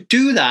ones who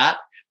do that,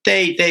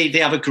 they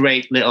have a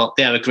great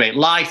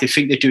life. They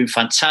think they're doing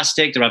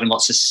fantastic. They're having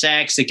lots of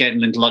sex. They're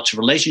getting into lots of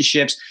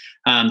relationships.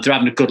 They're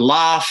having a good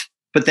laugh.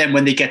 But then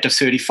when they get to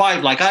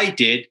 35, like I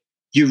did,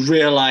 you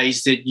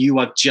realize that you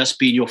are just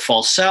being your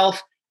false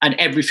self, and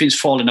everything's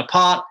falling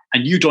apart,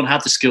 and you don't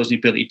have the skills and the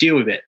ability to deal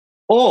with it.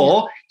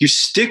 Or you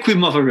stick with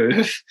Mother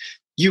Earth,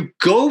 you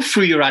go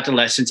through your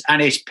adolescence,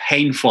 and it's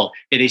painful.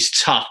 It is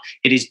tough.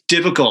 It is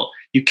difficult.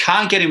 You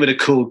can't get in with a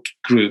cool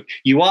group.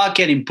 You are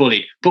getting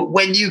bullied. But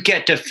when you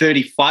get to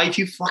 35,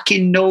 you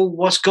fucking know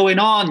what's going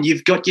on.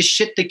 You've got your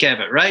shit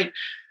together, right?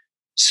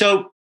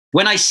 So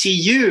when I see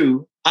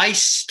you, I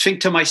think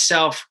to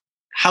myself,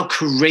 how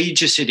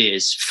courageous it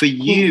is for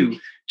you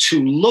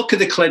to look at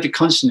the collective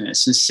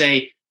consciousness and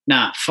say,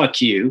 nah,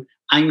 fuck you.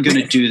 I'm going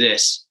to do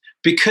this.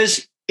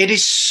 Because it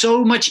is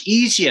so much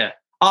easier.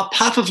 Our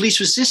path of least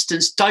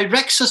resistance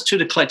directs us to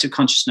the collective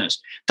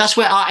consciousness. That's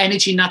where our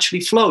energy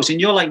naturally flows.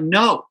 And you're like,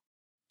 no,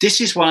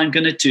 this is what I'm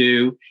going to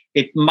do.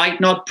 It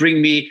might not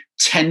bring me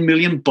 10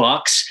 million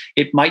bucks.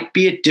 It might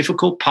be a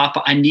difficult path,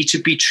 but I need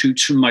to be true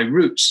to my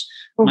roots.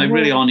 And I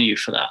really honor you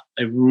for that.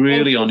 I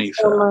really honor you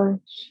for that.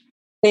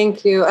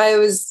 Thank you. I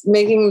was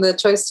making the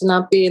choice to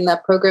not be in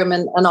that program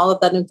and all of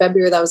that in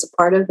February. That was a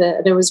part of it.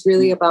 And it was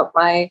really about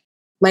my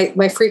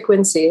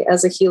frequency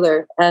as a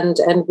healer and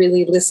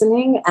really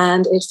listening.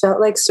 And it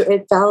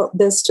felt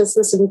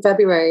this in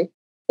February,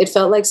 it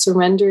felt like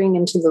surrendering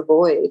into the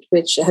void,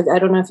 which I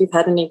don't know if you've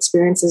had any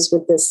experiences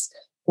with this,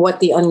 what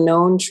the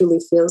unknown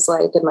truly feels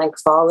like, and like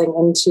falling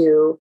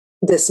into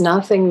this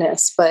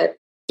nothingness. But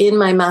in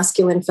my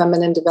masculine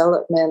feminine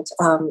development,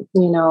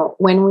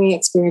 when we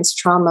experience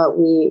trauma,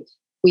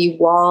 we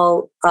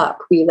wall up,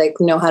 we like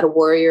know how to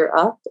warrior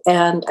up.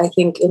 And I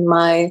think in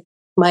my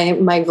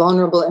my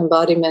vulnerable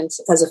embodiment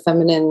as a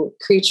feminine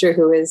creature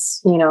who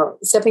is,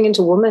 stepping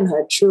into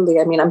womanhood truly.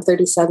 I mean, I'm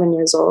 37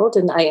 years old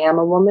and I am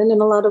a woman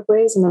in a lot of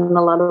ways. And in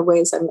a lot of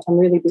ways, I'm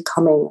really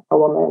becoming a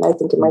woman. I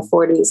think in my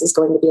 40s is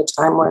going to be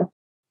a time where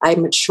I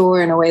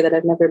mature in a way that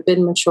I've never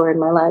been mature in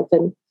my life.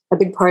 And a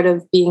big part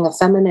of being a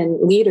feminine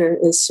leader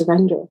is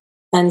surrender.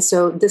 And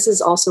so this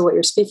is also what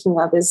you're speaking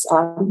of is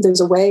there's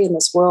a way in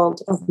this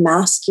world of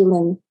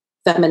masculine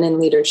feminine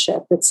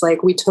leadership. It's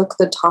like we took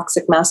the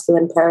toxic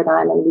masculine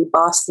paradigm and we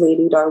boss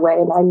ladied our way.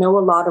 And I know a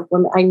lot of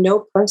women, I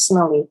know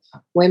personally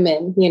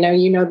women,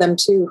 you know them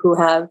too, who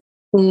have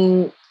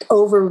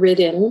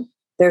overridden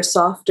their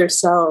softer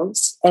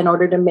selves in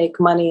order to make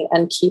money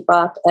and keep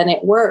up. And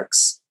it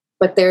works,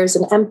 but there's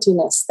an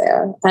emptiness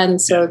there. And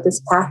so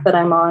this path that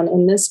I'm on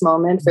in this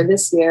moment for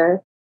this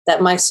year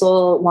that my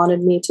soul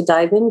wanted me to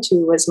dive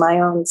into was my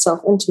own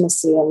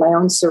self-intimacy and my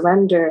own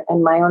surrender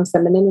and my own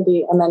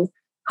femininity. And then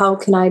how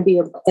can I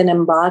be an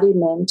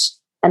embodiment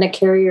and a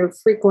carrier of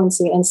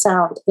frequency and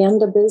sound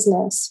and a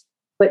business,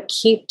 but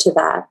keep to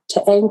that,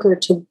 to anchor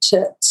to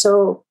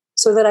so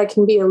that I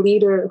can be a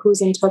leader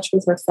who's in touch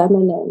with her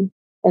feminine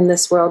in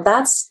this world.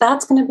 That's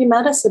going to be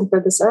medicine for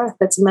this earth.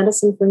 That's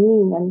medicine for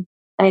me.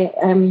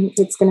 And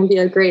it's going to be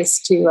a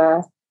grace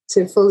to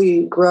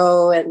fully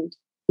grow and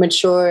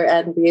mature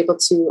and be able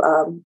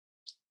to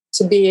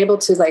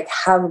like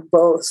have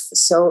both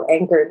so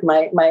anchored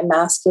my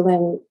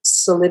masculine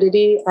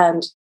solidity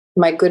and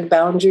my good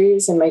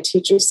boundaries and my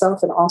teacher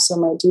self and also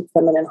my deep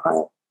feminine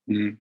heart.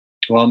 Mm.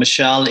 Well,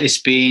 Michelle, it's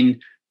been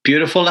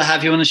beautiful to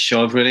have you on the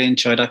show. I've really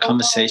enjoyed our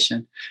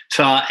conversation.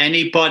 For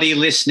anybody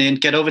listening,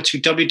 get over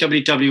to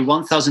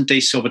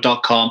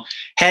www.1000dayssober.com.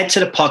 Head to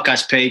the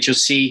podcast page. You'll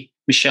see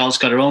Michelle's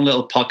got her own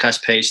little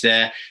podcast page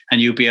there, and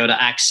you'll be able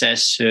to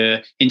access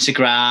her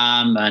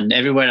Instagram and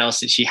everywhere else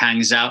that she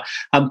hangs out.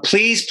 And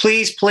please,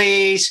 please,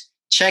 please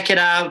check it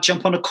out.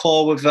 Jump on a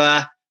call with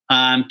her.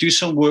 Do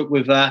some work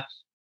with her.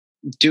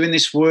 Doing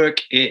this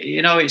work,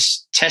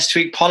 it's test,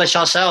 tweak, polish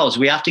ourselves.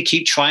 We have to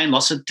keep trying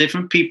lots of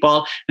different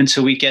people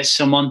until we get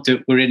someone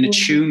that we're in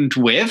attuned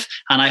with.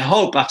 And I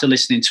hope after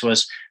listening to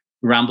us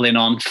rambling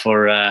on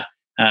for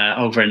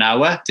over an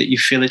hour that you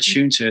feel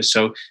attuned to us.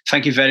 So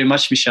thank you very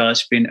much, Michelle.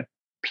 It's been a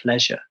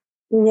pleasure.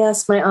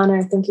 Yes, my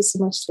honor. Thank you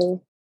so much, Lee.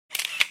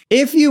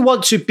 If you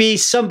want to be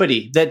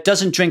somebody that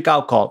doesn't drink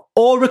alcohol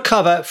or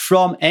recover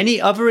from any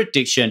other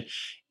addiction,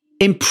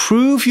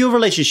 improve your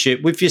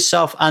relationship with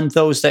yourself and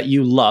those that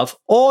you love,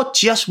 or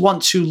just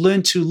want to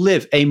learn to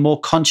live a more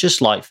conscious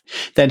life,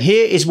 then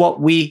here is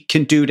what we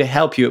can do to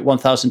help you at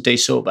 1000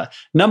 Days Sober.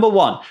 Number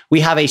one,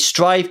 we have a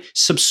Strive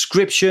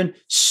subscription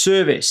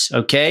service,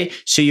 okay?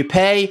 So you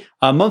pay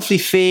a monthly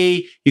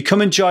fee, you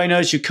come and join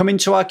us, you come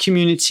into our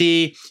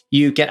community,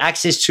 you get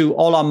access to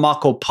all our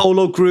Marco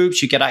Polo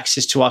groups, you get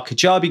access to our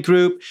Kajabi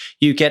group,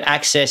 you get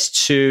access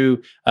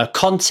to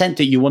content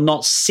that you will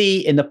not see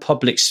in the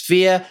public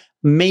sphere,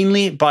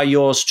 mainly by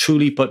yours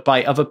truly, but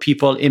by other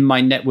people in my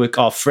network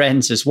of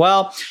friends as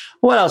well.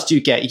 What else do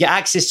you get? You get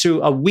access to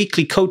a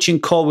weekly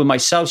coaching call with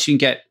myself. So you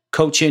can get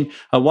coaching,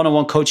 a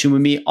one-on-one coaching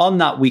with me on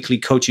that weekly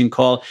coaching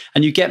call.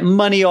 And you get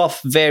money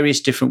off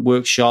various different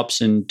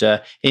workshops and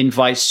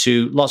invites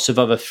to lots of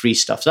other free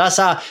stuff. So that's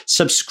our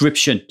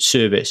subscription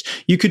service.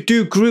 You could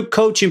do group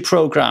coaching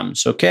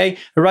programs, okay?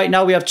 Right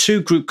now we have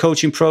 2 group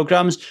coaching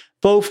programs,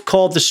 both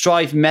called the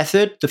Strive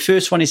Method. The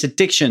first one is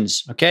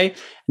addictions, okay?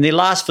 And they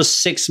last for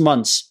 6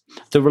 months.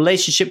 The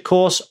relationship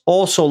course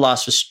also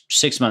lasts for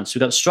 6 months. We've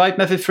got the Strive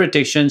Method for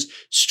addictions,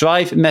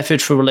 Strive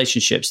Method for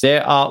relationships.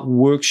 There are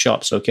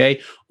workshops,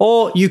 okay?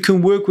 Or you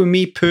can work with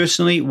me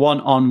personally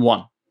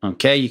one-on-one,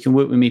 okay? You can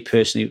work with me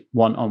personally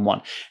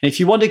one-on-one. And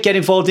if you want to get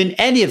involved in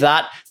any of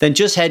that, then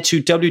just head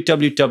to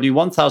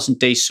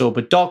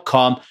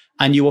www.1000dayssober.com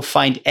and you will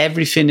find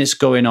everything that's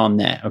going on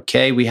there,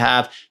 okay? We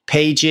have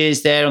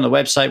pages there on the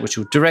website which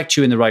will direct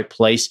you in the right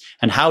place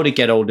and how to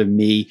get hold of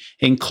me,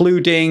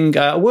 including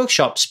a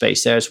workshop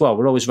space there as well.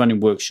 We're always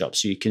running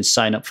workshops, so you can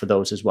sign up for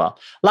those as well.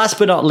 Last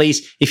but not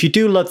least, if you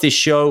do love this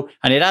show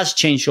and it has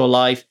changed your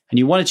life and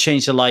you want to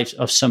change the life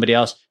of somebody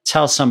else,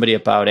 tell somebody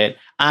about it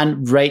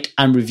and rate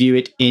and review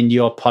it in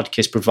your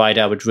podcast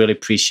provider. I would really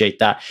appreciate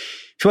that.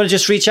 If you want to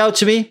just reach out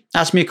to me,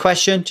 ask me a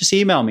question, just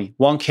email me,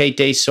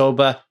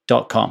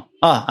 1kdaysober.com.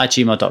 at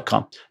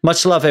gmail.com.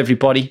 Much love,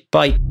 everybody.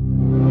 Bye.